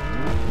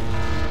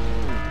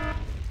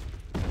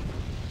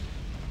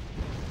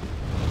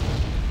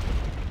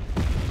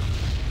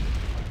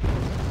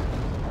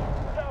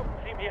 Glauben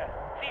Sie mir,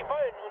 Sie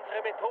wollen unsere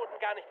Methoden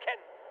gar nicht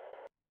kennen.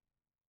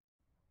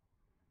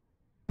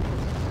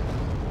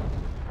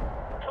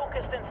 Zug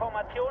ist in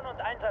Formation und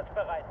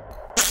einsatzbereit.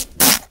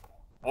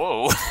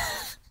 Whoa,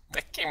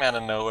 that came out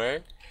of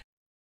nowhere.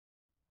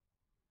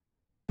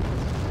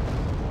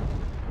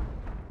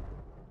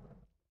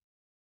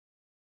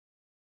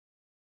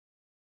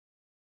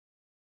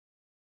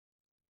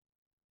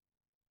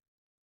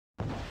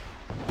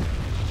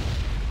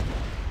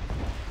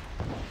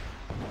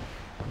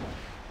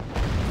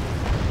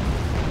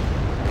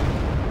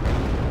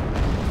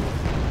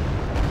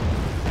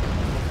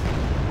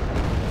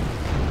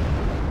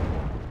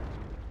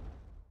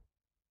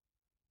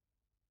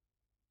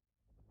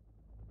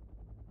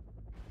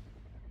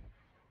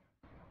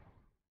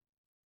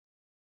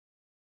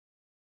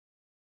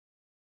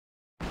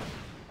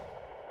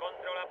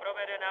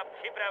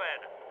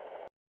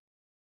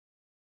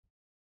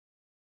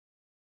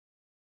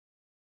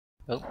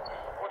 Oh.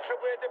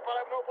 Potrzebujecie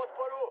palebną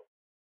podporu?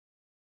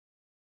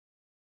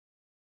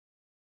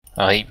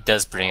 Oh, he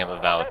does bring up a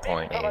valid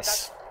point,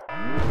 Ace.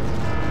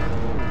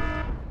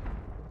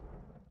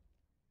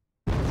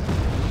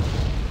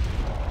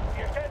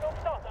 Jeszcze jedną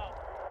wstawę.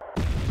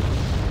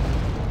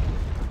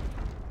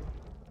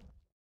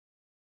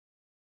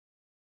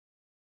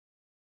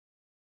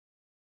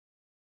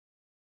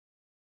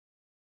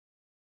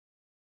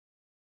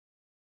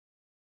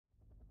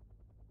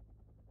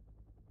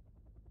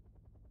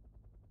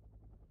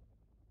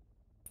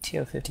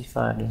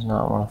 TO-55 does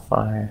not want to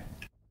fire.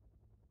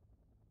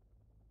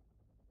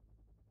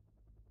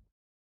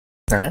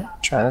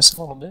 Alright, try this a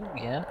little bit,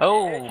 yeah.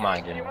 Oh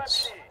my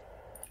goodness.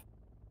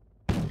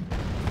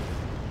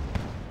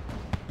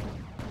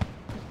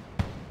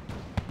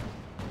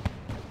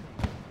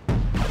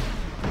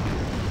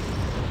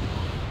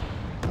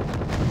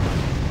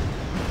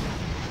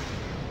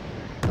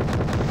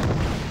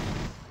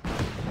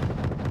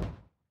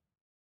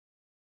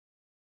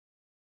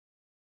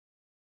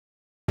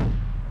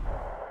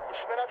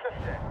 Musimy na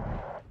cesty.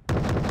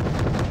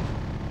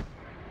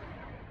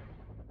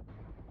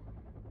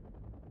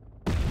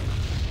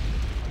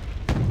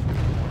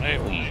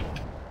 Hey,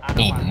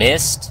 He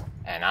missed,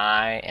 and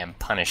I am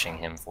punishing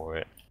him for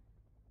it.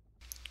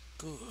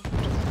 good.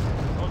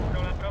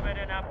 Kontrola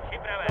provedena,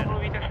 připraven.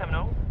 Mluvíte se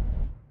mnou?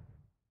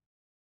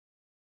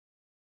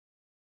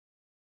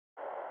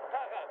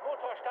 Fahrer,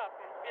 Motor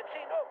starten. Wir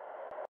ziehen um.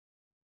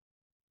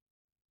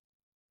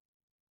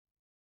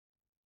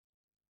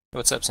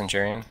 What's up,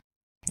 Centurion?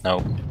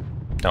 Nope.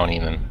 Don't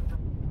even.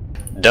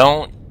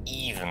 Don't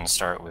even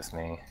start with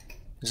me.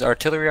 Is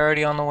artillery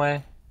already on the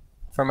way?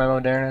 For my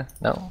Moderna?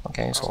 No?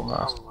 Okay, he's holding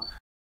off.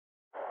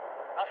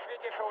 Na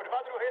světě jsou dva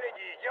druhy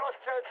lidí.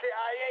 Dělostřelci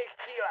a jejich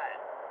cíle.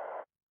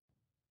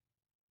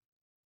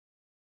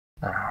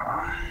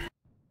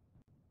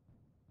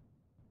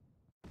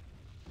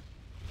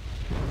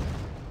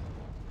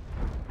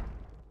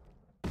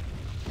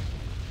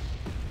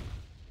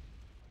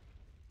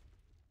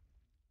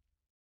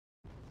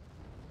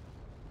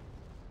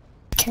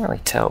 I can't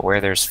really tell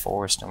where there's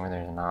forest and where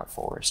there's not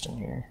forest in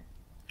here.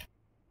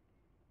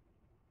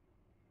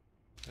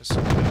 This is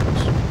not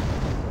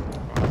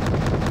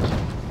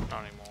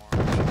anymore.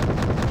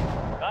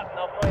 Warten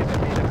auf neue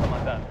Befehle,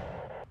 Kommandant.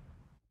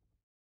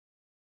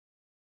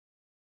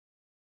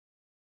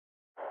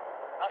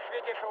 Na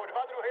světě jsou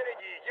dva druhy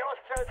lidí.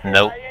 Dělostřelci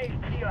Nope. a jejich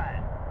cíle.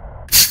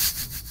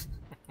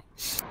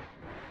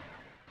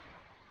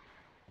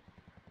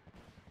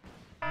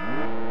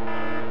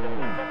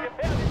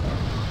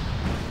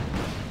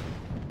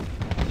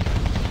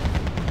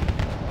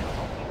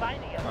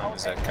 Oh,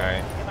 is that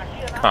guy?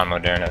 Come on,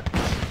 Moderna.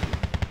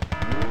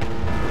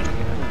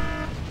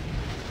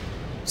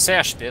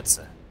 Sehr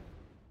spitze.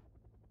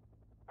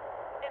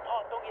 In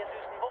Ordnung, ihr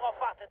Süßen. Worauf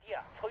wartet ihr?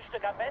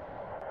 Frühstück am Bett?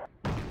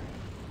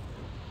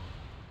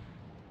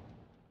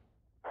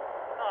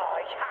 Oh,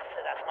 ich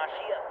hasse das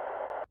Marschieren.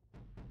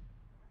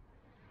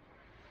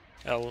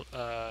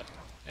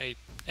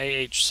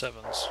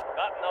 AH-7s.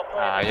 Warten auf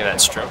neue Ah, yeah, Befehle,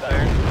 that stroke Kommandant.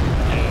 there.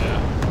 Yeah.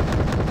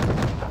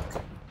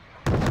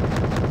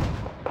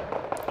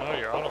 Oh,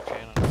 your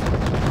autocannon.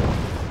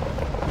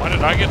 Why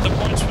did I get the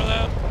points for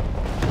that?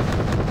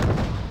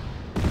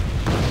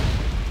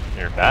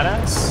 You're a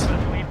badass?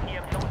 Honestly,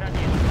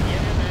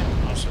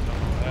 don't know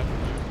what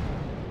happened there.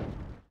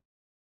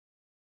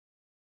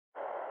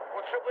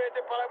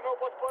 Potrzebujecie palebną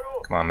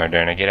podporu? Come on,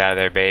 Moderna, get out of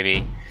there,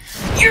 baby.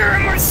 You're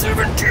in my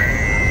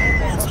 17!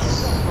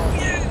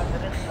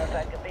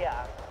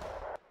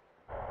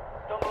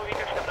 To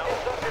mluvíte se mnou?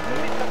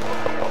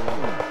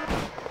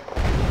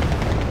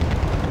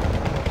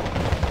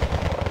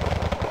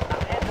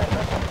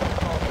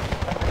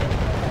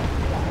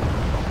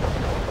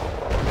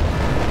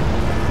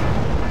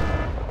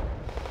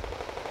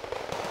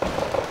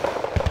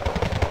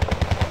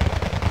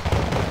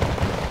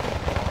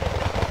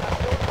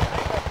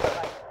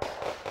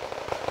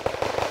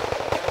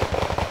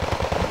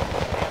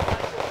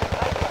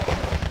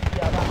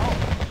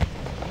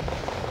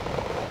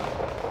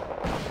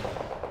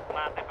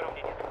 Máte pro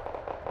mě něco?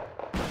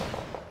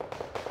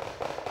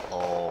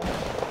 Oh.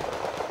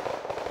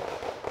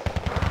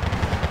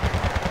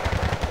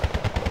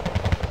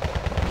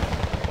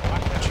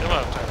 Chill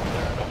out there,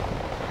 Moderna.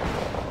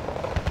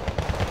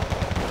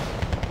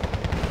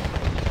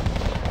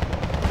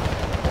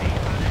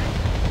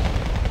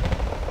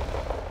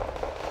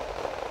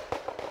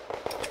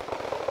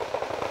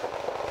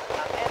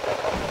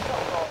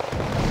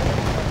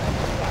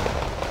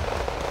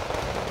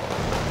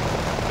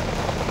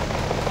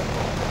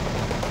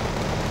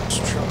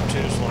 Trump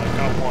 2's like,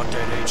 I want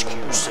that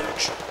HQ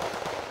section.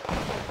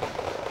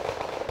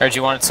 Heard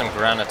you wanted some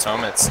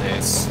granatomates,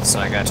 Ace, so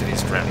I got you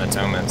these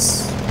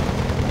granatomates.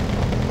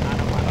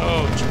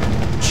 Oh,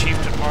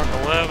 Chieftain Mark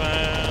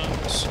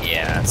 11s.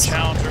 Yeah, it's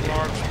Challenger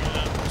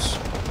marksmans.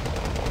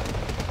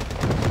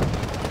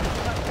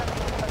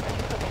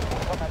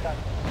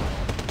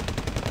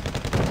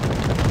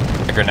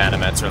 the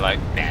granatomates are like,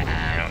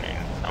 nah.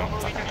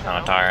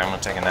 Oh, darn, I'm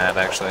gonna take a nap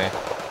actually.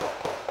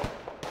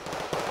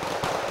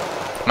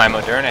 My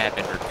Moderna had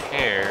been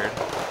repaired.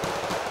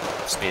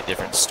 This would be a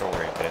different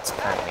story, but it's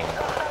currently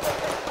not.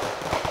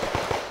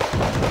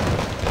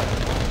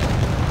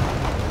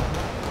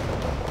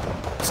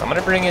 So I'm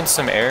gonna bring in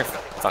some air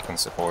fucking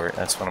support.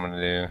 That's what I'm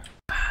gonna do.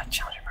 Ah,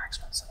 Challenger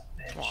Marksman, son of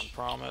a bitch. Come on,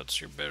 Promise,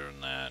 you're better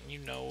than that, and you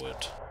know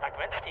it.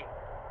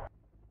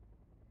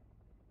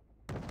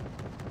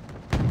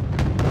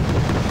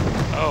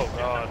 Oh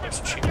god, there's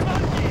cheap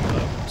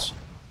weapons.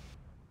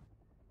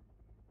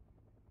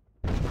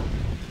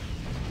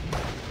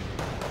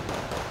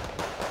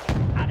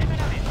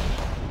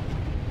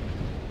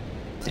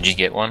 Did you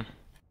get one?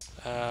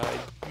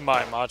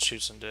 My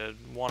Machutsen did.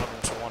 One of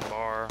them's 1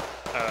 bar.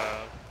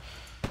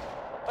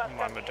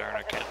 My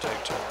Moderna can't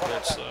take 2 more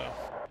hits though.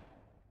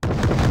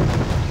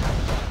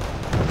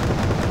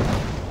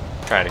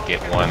 Try to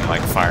get one,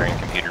 like, firing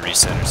computer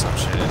reset or some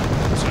shit.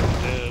 So we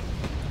did.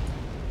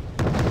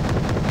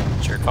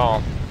 It's your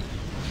call.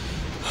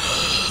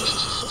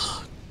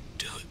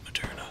 Do it,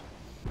 Moderna.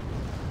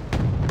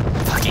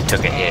 Fuck, he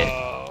took a hit.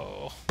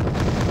 Oh.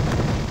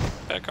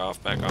 Back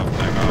off, back off,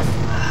 back off.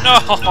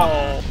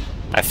 No!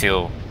 I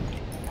feel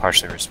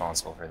partially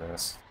responsible for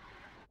this.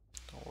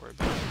 Don't worry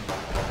about it.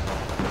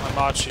 My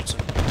Machutsen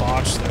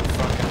botched their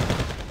fucking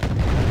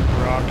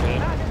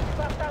rocket.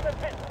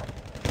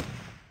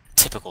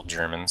 Typical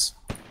Germans.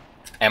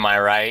 Am I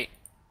right?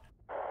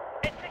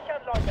 I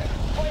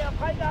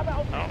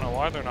don't know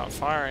why they're not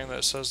firing.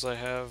 That says they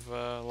have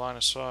line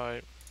of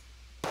sight.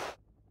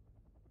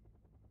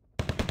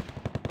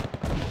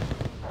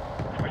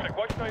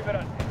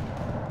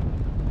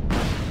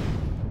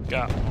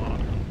 Got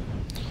one.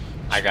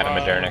 I got a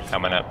Moderna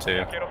coming up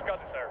too.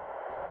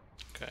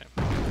 Okay.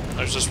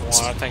 There's just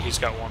one. I think he's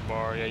got 1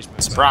 bar. Yeah, he's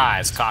moving.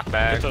 Surprise, Get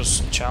cockbag.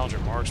 those Challenger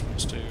Marksmen,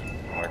 too.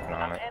 I'm working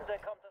on it.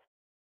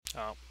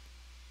 Oh.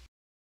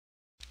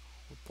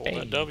 We pull Hey.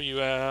 that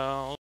W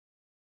out.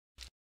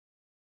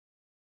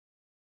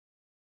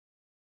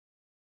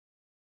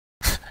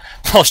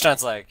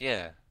 Holstein's like,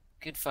 yeah,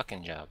 good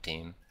fucking job,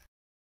 team.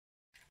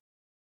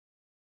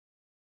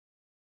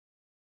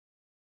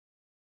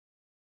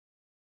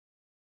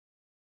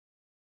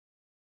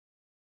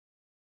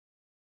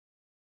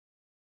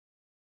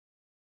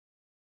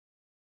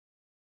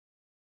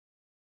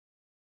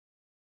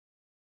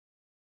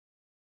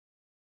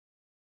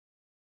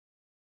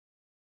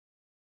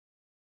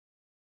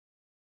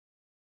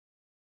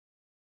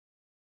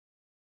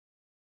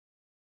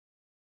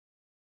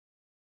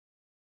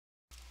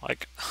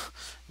 Like,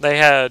 they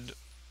had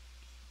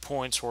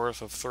points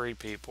worth of 3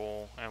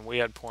 people, and we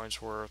had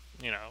points worth,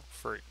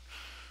 for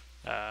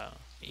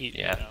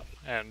Yeah.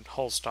 and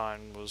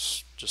Holstein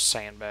was just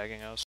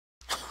sandbagging us.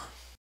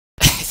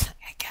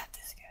 I got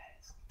this,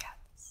 guys. Got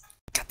this.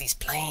 Got these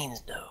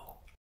planes, though.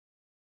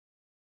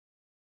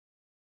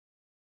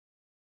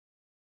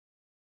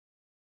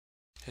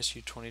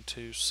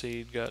 SU-22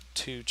 Seed got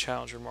 2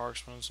 Challenger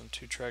Marksmen and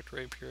 2 Tracked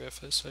Rapier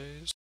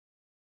FSAs.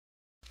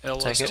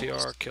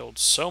 LSTR killed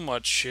so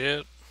much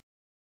shit.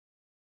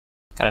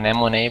 Got an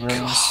M1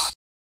 Abrams. God.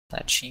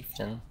 That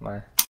chieftain.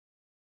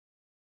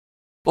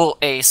 Well,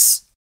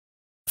 Ace.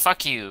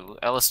 Fuck you.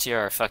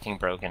 LSTR fucking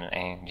broken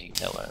and you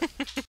know it.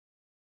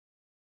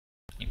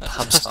 You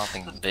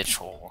pub-stomping bitch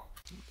hole.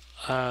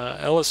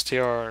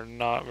 LSTR are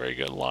not very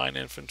good line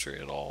infantry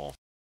at all.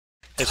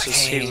 It's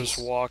just he was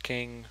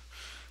walking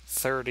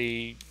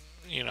 30,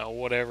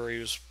 whatever he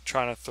was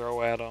trying to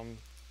throw at him.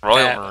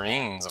 Royal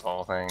Marines, of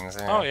all things.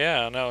 Yeah. Oh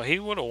yeah, no, he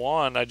would have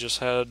won. I just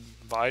had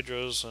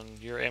Vidras, and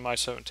your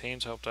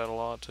MI-17s helped out a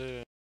lot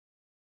too.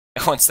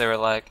 Once they were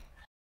like,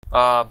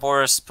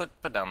 Boris, put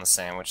down the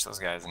sandwich, those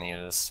guys need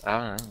us.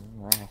 I don't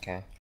know,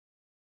 okay.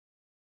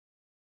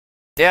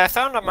 Yeah, I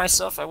found out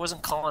myself I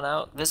wasn't calling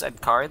out Viz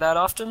Kari that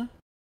often.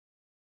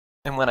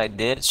 And when I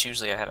did, it's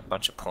usually I had a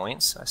bunch of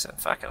points. I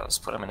said, fuck it, I'll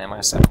just put them in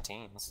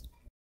MI-17s.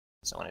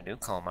 So when I do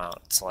call them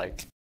out, it's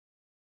like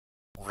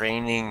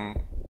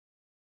raining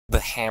the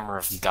hammer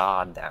of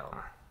God down,